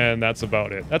 and that's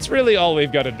about it. That's really all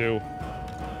we've got to do.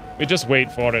 We just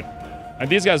wait for it. And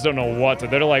these guys don't know what.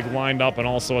 They're like lined up in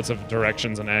all sorts of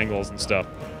directions and angles and stuff.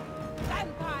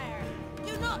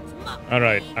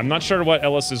 Alright, I'm not sure what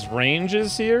Ellis's range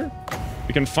is here.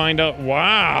 We can find out.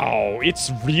 Wow,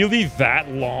 it's really that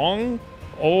long?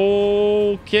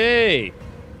 Okay.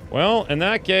 Well, in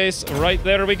that case, right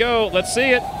there we go. Let's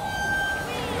see it.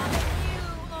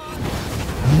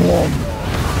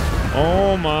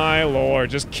 Oh my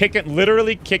lord. Just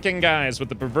literally kicking guys with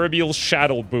the proverbial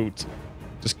shadow boot.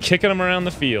 Just kicking them around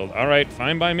the field. Alright,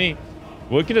 fine by me.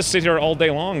 We can just sit here all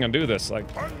day long and do this. Like,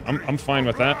 I'm fine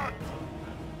with that.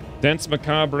 Dense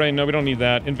Macabre, no, we don't need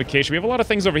that. Invocation, we have a lot of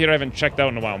things over here I haven't checked out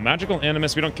in a while. Magical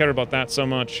Animus, we don't care about that so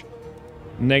much.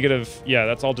 Negative, yeah,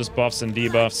 that's all just buffs and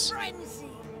debuffs.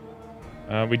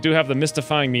 We do have the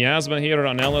Mystifying Miasma here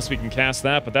on Ellis, we can cast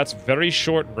that, but that's very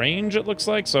short range, it looks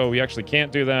like, so we actually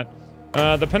can't do that.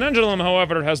 The Pendulum,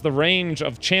 however, has the range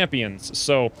of champions,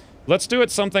 so let's do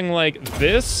it something like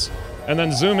this, and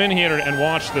then zoom in here and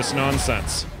watch this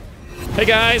nonsense. Hey,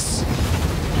 guys!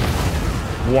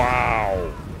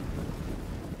 Wow.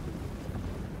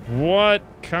 What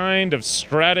kind of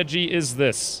strategy is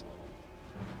this?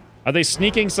 Are they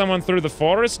sneaking someone through the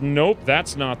forest? Nope,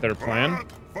 that's not their plan.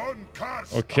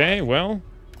 Okay, well...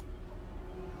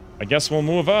 I guess we'll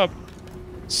move up.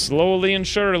 Slowly and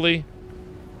surely.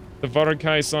 the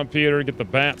Varkais up here, get the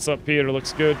bats up here,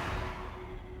 looks good.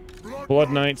 Blood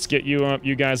Knights, get you up,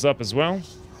 you guys up as well.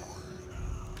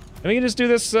 And we can just do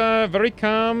this very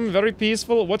calm, very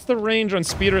peaceful. What's the range on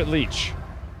Spirit Leech?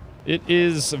 It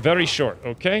is very short,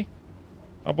 okay?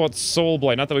 How about Soul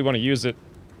Blight? Not that we want to use it.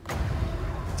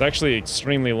 It's actually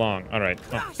extremely long. Alright,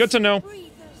 oh, good to know.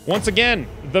 Once again,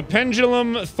 the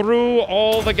pendulum through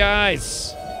all the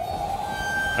guys.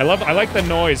 I like the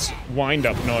noise,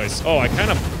 wind-up noise. Oh, I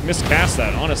kind of miscast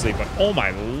that, honestly, but oh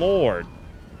my lord.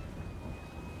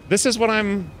 This is what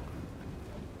I'm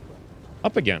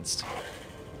up against.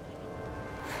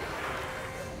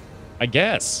 I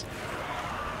guess.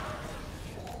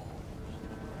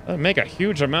 Doesn't make a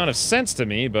huge amount of sense to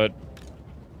me, but...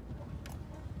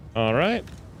 Alright.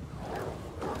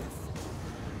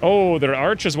 Oh, their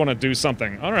archers want to do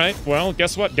something. Alright, well,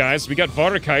 guess what, guys? We got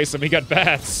Varkais and we got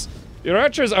bats. Your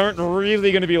archers aren't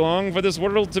really going to be long for this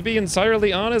world, to be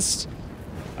entirely honest.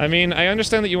 I mean, I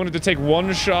understand that you wanted to take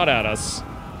one shot at us,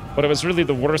 but it was really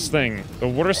the worst thing. The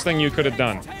worst thing you could have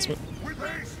done.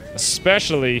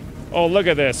 Especially... Oh, look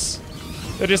at this.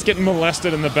 They're just getting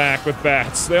molested in the back with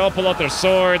bats. They all pull out their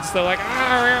swords. They're like,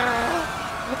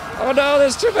 oh no,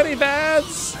 there's too many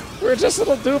bats. We're just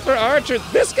little duper archers.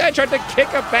 This guy tried to kick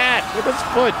a bat with his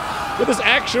foot. With his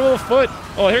actual foot.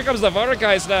 Oh, here comes the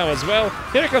Varkais now as well.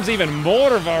 Here comes even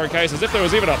more Varkais, as if there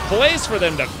was even a place for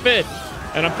them to fit.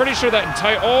 And I'm pretty sure that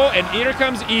entire... Oh, and here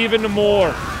comes even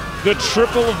more. The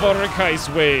triple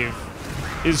Varkais wave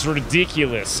is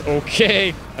ridiculous,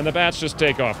 okay? And the bats just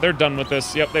take off. They're done with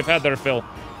this. Yep, they've had their fill.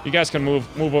 You guys can move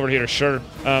over here, sure.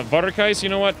 Varkais, you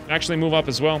know what? Actually move up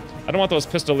as well. I don't want those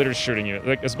pistoliers shooting you.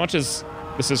 Like, as much as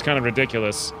this is kind of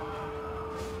ridiculous.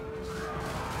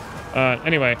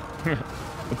 Anyway,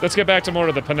 let's get back to more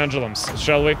of the pendulums,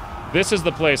 shall we? This is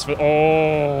the place for...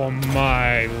 Oh,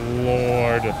 my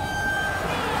lord.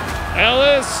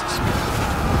 Ellis!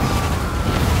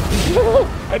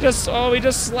 I just... Oh, we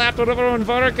just slapped one of our own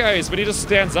Varkais, but he just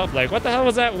stands up like, what the hell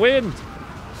was that wind?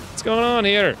 What's going on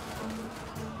here?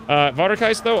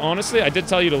 Varkais, though, honestly, I did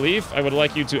tell you to leave. I would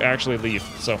like you to actually leave.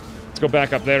 So, let's go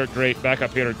back up there. Great. Back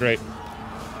up here. Great.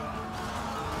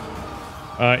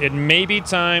 It may be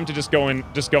time to just go in.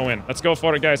 Just go in. Let's go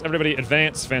for it, guys. Everybody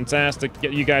advance. Fantastic.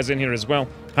 Get you guys in here as well.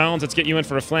 Hounds, let's get you in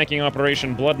for a flanking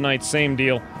operation. Blood Knight, same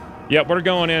deal. Yep, we're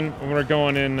going in. We're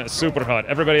going in super hot.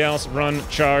 Everybody else, run,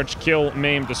 charge, kill,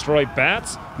 maim, destroy.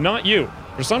 Bats? Not you.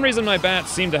 For some reason, my bats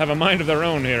seem to have a mind of their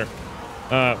own here.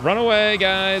 Run away,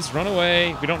 guys. Run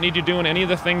away. We don't need you doing any of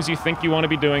the things you think you want to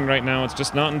be doing right now. It's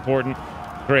just not important.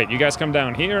 Great. You guys come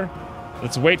down here.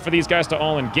 Let's wait for these guys to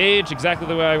all engage exactly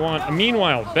the way I want.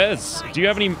 Meanwhile, Bez, do you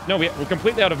have any... No, we're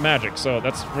completely out of magic, so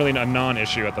that's really a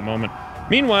non-issue at the moment.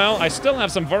 Meanwhile, I still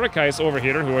have some Varkais over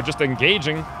here who are just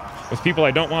engaging with people I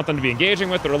don't want them to be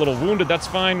engaging with. They're a little wounded, that's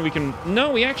fine. We can...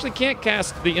 No, we actually can't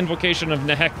cast the Invocation of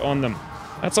Nehek on them.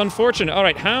 That's unfortunate. All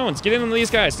right, Hounds, get in on these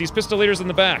guys, these pistoliers in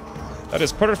the back. That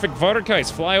is perfect.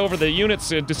 Varkais, fly over the units,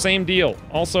 do same deal.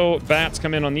 Also, bats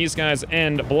come in on these guys,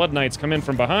 and Blood Knights come in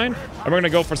from behind. And we're gonna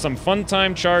go for some fun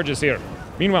time charges here.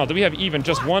 Meanwhile, do we have even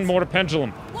just one more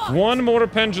pendulum? One more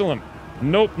pendulum.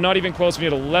 Nope, not even close. We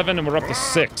need 11, and we're up to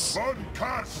 6.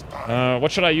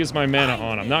 What should I use my mana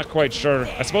on? I'm not quite sure.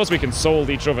 I suppose we can Soul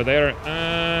Leech over there.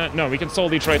 No, we can Soul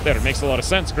Leech right there. It makes a lot of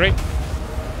sense. Great.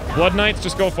 Blood Knights,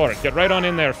 just go for it. Get right on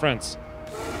in there, friends.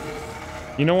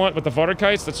 You know what? With the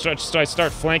Varkais, let's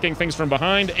start flanking things from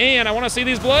behind. And I want to see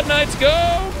these Blood Knights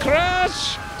go!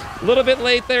 Crush! A little bit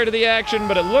late there to the action,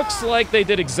 but it looks like they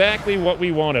did exactly what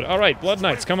we wanted. All right, Blood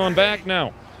Knights, come on back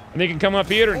now. And they can come up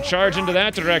here and charge into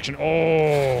that direction.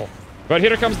 Oh! But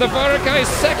here comes the Varkais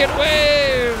second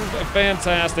wave!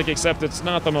 Fantastic, except it's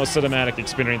not the most cinematic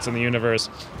experience in the universe.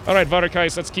 All right,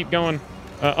 Varkais, let's keep going.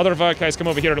 Other Varkais come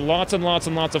over here. Lots and lots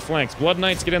and lots of flanks. Blood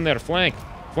Knights, get in there. Flank.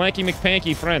 Flanky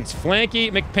McPanky, friends. Flanky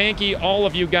McPanky, all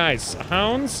of you guys.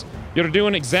 Hounds, you're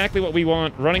doing exactly what we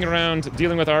want. Running around,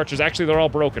 dealing with archers. Actually, they're all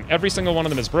broken. Every single one of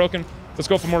them is broken. Let's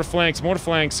go for more flanks. More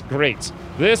flanks. Great.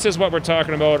 This is what we're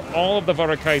talking about. All of the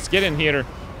Varkais, get in here.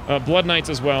 Blood Knights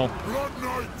as well.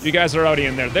 You guys are already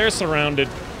in there. They're surrounded.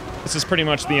 This is pretty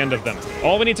much the end of them.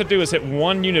 All we need to do is hit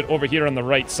one unit over here on the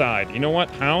right side. You know what?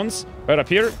 Hounds, right up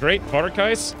here. Great.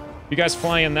 Varkais. You guys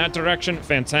fly in that direction.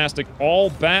 Fantastic. All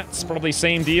bats, probably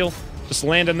same deal. Just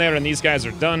land in there and these guys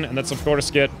are done. And let's, of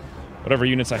course, get whatever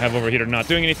units I have over here not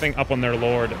doing anything up on their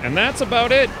lord. And that's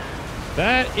about it.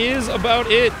 That is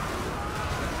about it.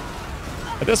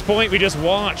 At this point, we just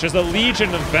watch as the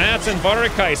legion of bats and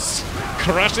Varkais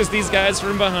crushes these guys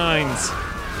from behind.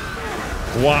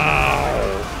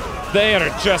 Wow. They are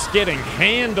just getting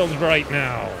handled right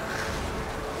now.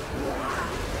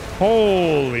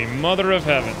 Holy mother of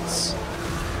heavens.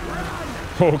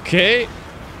 Okay.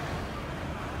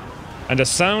 And a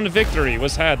sound victory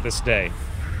was had this day.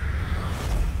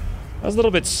 I was a little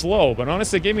bit slow, but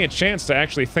honestly it gave me a chance to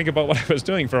actually think about what I was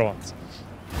doing for once.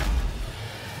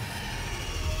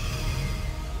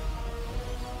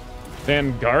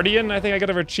 Vanguardian, I think I got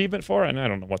an achievement for, and I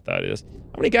don't know what that is.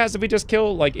 How many guys did we just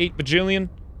kill? Like 8 bajillion?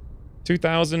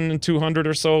 2,200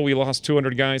 or so. We lost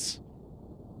 200 guys.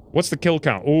 What's the kill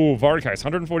count? Ooh, Varkais,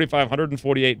 145,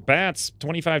 148. Bats,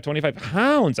 25, 25.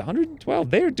 Hounds, 112.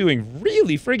 They're doing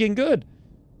really friggin' good.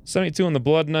 72 on the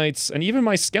Blood Knights, and even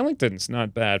my Skeletons,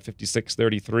 not bad. 56,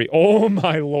 33. Oh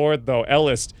my lord, though.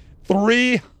 Ellis,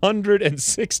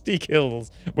 360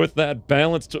 kills with that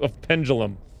balance of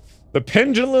pendulum. The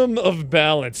pendulum of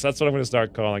balance. That's what I'm going to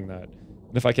start calling that.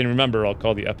 And if I can remember, I'll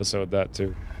call the episode that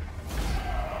too.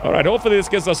 All right, hopefully this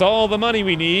gives us all the money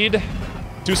we need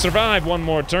to survive one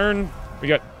more turn. We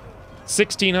got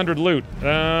 1,600 loot.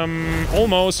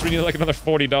 Almost. We need like another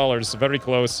 $40. Very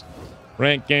close.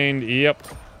 Rank gained. Yep.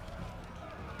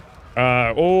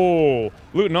 Oh,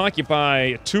 loot and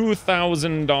occupy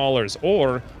 $2,000,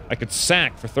 or I could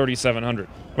sack for 3,700.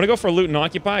 I'm gonna go for loot and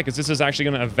occupy because this is actually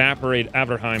gonna evaporate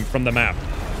Averheim from the map.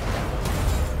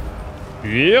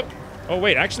 Yep. Oh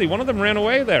wait, actually one of them ran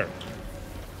away there.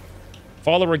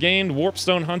 Follower gained,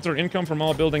 Warpstone Hunter, income from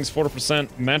all buildings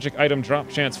 4%, magic item drop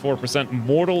chance 4%,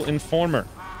 Mortal Informer.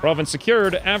 Province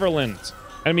secured, Averland.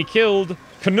 Enemy killed,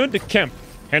 Knud Kemp,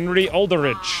 Henry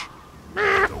Alderich.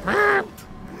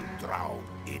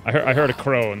 I heard a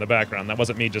crow in the background. That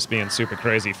wasn't me just being super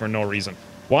crazy for no reason.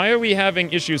 Why are we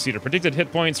having issues here? Predicted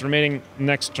hit points remaining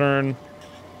next turn.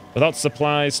 Without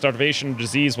supplies, starvation,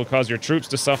 disease will cause your troops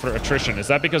to suffer attrition. Is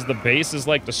that because the base is,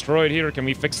 like, destroyed here? Can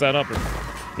we fix that up?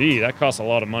 Eee, that costs a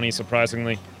lot of money,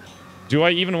 surprisingly. Do I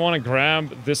even want to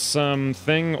grab this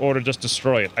thing or to just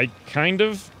destroy it? I kind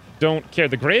of don't care.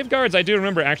 The Grave Guards, I do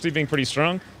remember actually being pretty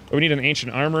strong, but we need an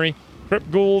Ancient Armory. Crypt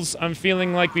Ghouls, I'm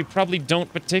feeling like we probably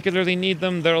don't particularly need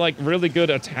them. They're, like, really good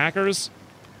attackers,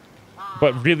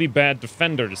 but really bad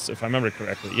defenders, if I remember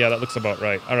correctly. Yeah, that looks about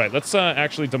right. All right, let's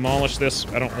actually demolish this.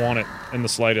 I don't want it in the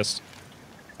slightest.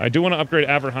 I do want to upgrade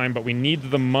Averheim, but we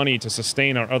need the money to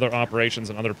sustain our other operations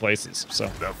in other places, so.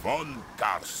 The von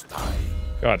Carstein.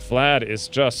 God, Vlad is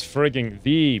just frigging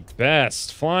the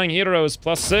best. Flying Heroes,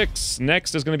 +6.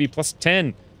 Next is going to be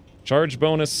 +10. Charge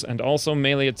bonus, and also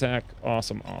melee attack.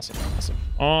 Awesome, awesome, awesome.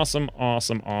 Awesome,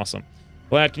 awesome, awesome.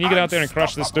 Vlad, can you get out there and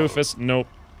crush this doofus? Nope.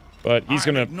 But he's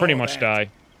gonna pretty much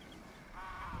die.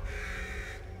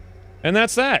 And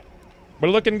that's that. We're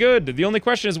looking good. The only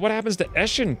question is, what happens to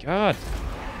Eschen? God.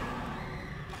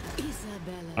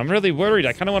 I'm really worried.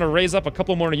 I kind of want to raise up a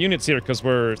couple more units here because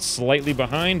we're slightly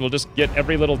behind. We'll just get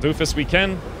every little doofus we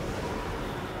can.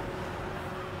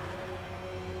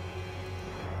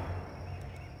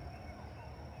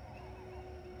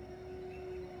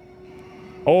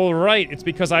 All right, it's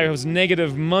because I was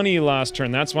negative money last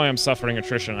turn. That's why I'm suffering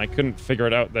attrition. I couldn't figure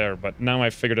it out there, but now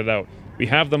I've figured it out. We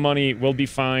have the money. We'll be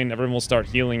fine. Everyone will start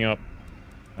healing up.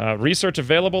 Research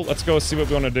available. Let's go see what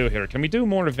we want to do here. Can we do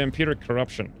more of Vampiric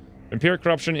Corruption? Vampiric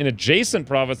Corruption in adjacent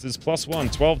provinces,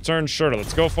 +1. 12 turns, sure.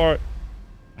 Let's go for it.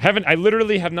 I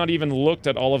literally have not even looked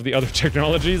at all of the other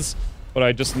technologies, but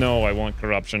I just know I want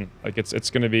Corruption. Like, it's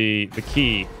going to be the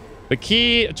key. The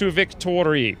key to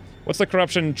victory. What's the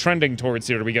corruption trending towards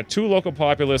here? We got 2 local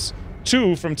populace,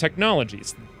 2 from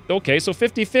technologies. Okay, so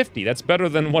 50-50. That's better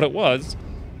than what it was.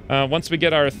 Once we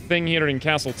get our thing here in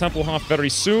Castle Tempelhof very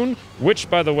soon, which,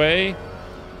 by the way,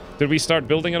 did we start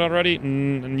building it already?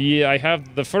 Yeah, I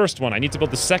have the first one. I need to build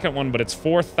the second one, but it's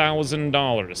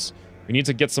 $4,000. We need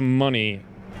to get some money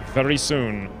very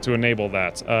soon to enable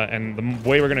that. And the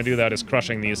way we're going to do that is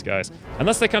crushing these guys.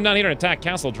 Unless they come down here and attack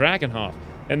Castle Drakenhof.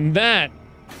 And that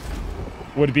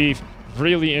would be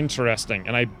really interesting,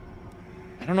 and I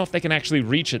don't know if they can actually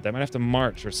reach it. They might have to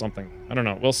march or something. I don't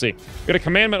know. We'll see. We got a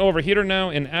commandment over here now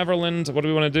in Averland. What do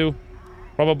we want to do?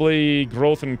 Probably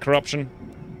growth and corruption.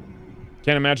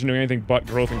 Can't imagine doing anything but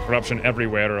growth and corruption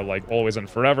everywhere, or like always and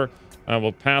forever.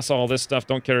 We'll pass all this stuff.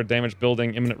 Don't care. Damage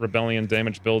building, imminent rebellion,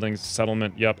 damage buildings,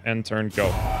 settlement. Yep. End turn.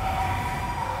 Go.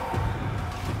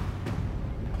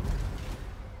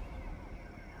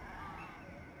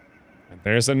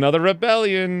 There's another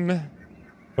rebellion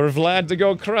for Vlad to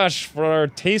go crush for our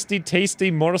tasty,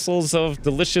 tasty morsels of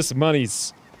delicious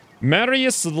monies.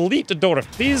 Marius Lietdorf,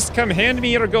 please come hand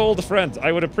me your gold, friend.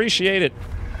 I would appreciate it.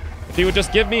 If you would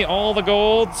just give me all the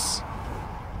golds.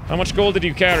 How much gold did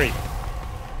you carry?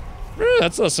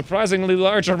 That's a surprisingly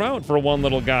large amount for one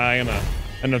little guy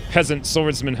and a peasant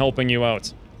swordsman helping you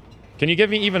out. Can you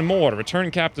give me even more? Return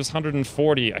captives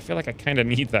 140. I feel like I kind of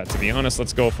need that, to be honest.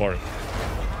 Let's go for it.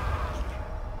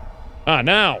 Ah,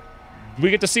 now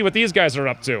we get to see what these guys are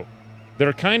up to.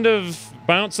 They're kind of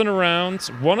bouncing around.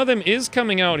 One of them is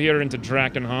coming out here into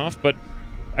Drakenhof, but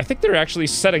I think they're actually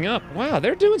setting up. Wow,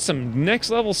 they're doing some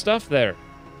next level stuff there.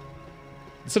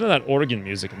 Listen to that organ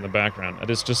music in the background.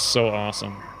 It is just so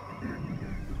awesome.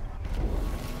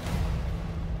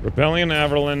 Rebellion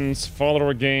Averlands,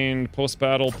 follower gained,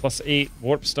 post-battle, +8,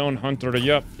 Warpstone Hunter,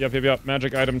 yup.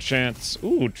 Magic item chance.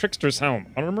 Ooh, Trickster's Helm,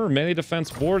 armor, melee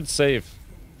defense, ward save.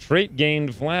 Trait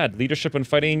gained, Vlad, leadership when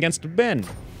fighting against Ben.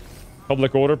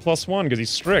 Public order +1, because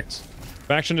he's strict.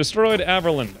 Faction destroyed,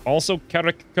 Averland, also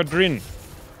Karak Kadrin.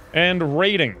 And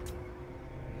raiding.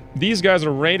 These guys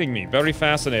are raiding me, very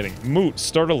fascinating. Moot,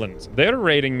 Sturdeland, they're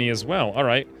raiding me as well,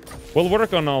 alright. We'll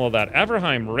work on all of that.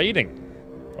 Averheim, raiding.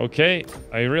 Okay,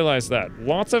 I realize that.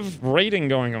 Lots of raiding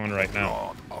going on right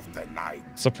now.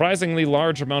 Surprisingly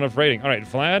large amount of raiding. All right,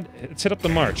 Vlad, let's hit up the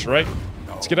march, right?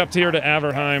 Let's get up here to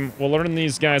Averheim. We'll learn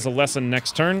these guys a lesson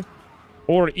next turn.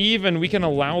 Or even we can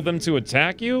allow them to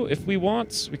attack you if we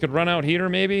want. We could run out here,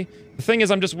 maybe. The thing is,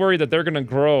 I'm just worried that they're going to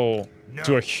grow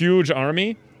to a huge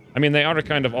army. I mean, they are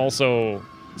kind of also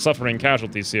suffering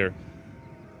casualties here.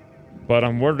 But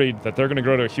I'm worried that they're going to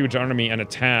grow to a huge army and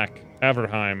attack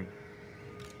Averheim.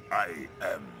 I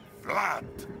am Vlad.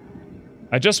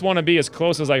 I just want to be as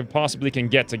close as I possibly can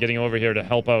get to getting over here to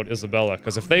help out Isabella.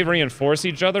 Because if they reinforce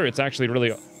each other, it's actually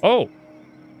really... Oh!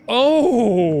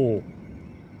 Oh!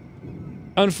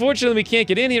 Unfortunately, we can't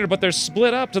get in here, but they're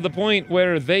split up to the point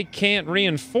where they can't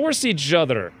reinforce each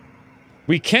other.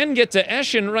 We can get to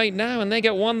Eschen right now, and they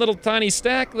get one little tiny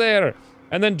stack there.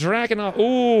 And then Drakenhof...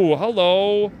 Ooh,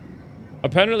 hello.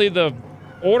 Apparently the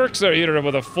orcs are here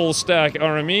with a full stack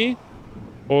army.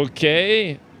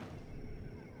 Okay.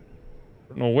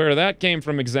 Don't know where that came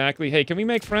from exactly. Hey, can we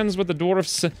make friends with the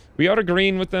dwarfs? We are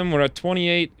agreeing with them. We're at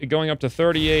 28, going up to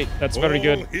 38. That's very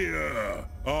good. All here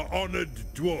are honored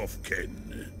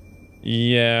dwarfkin.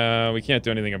 Yeah, we can't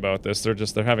do anything about this.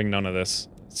 They're having none of this.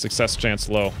 Success chance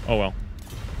low. Oh well.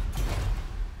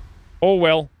 Oh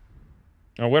well.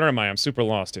 Oh, where am I? I'm super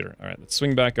lost here. All right, let's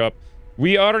swing back up.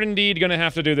 We are indeed going to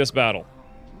have to do this battle.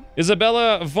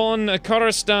 Isabella von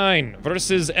Carstein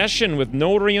versus Eschen with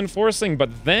no reinforcing,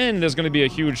 but then there's going to be a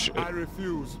huge... I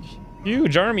refuse.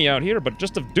 Huge army out here, but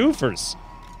just of doofers.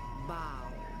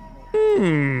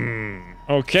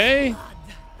 Okay.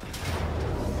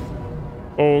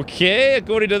 Okay,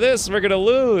 according to this, we're going to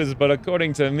lose, but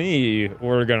according to me,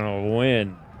 we're going to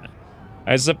win.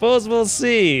 I suppose we'll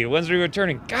see. When's we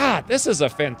returning? God, this is a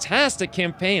fantastic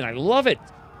campaign. I love it.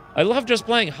 I love just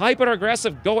playing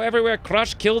hyper-aggressive, go everywhere,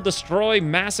 crush, kill, destroy,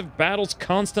 massive battles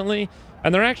constantly.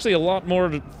 And they're actually a lot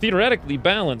more theoretically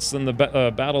balanced than the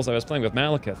battles I was playing with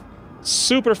Malekith.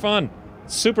 Super fun.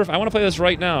 Super fun. I want to play this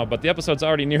right now, but the episode's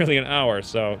already nearly an hour,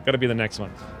 so gotta be the next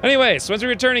one. Anyway, so as we're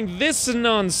returning, this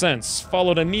nonsense,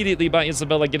 followed immediately by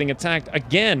Isabella getting attacked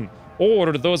again.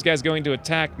 Or those guys going to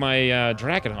attack my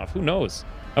Drakenhof. Who knows?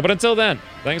 But until then,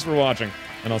 thanks for watching,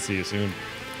 and I'll see you soon.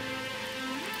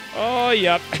 Oh,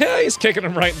 yep. He's kicking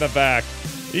him right in the back.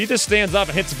 He just stands up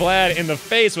and hits Vlad in the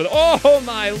face with, oh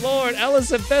my lord,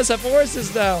 Ellis and Fez have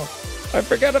horses now. I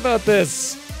forgot about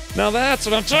this. Now that's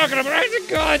what I'm talking about. Right,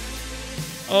 God.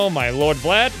 Oh my lord,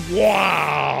 Vlad.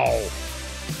 Wow.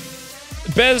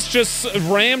 Bez just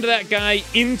rammed that guy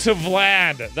into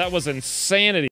Vlad. That was insanity.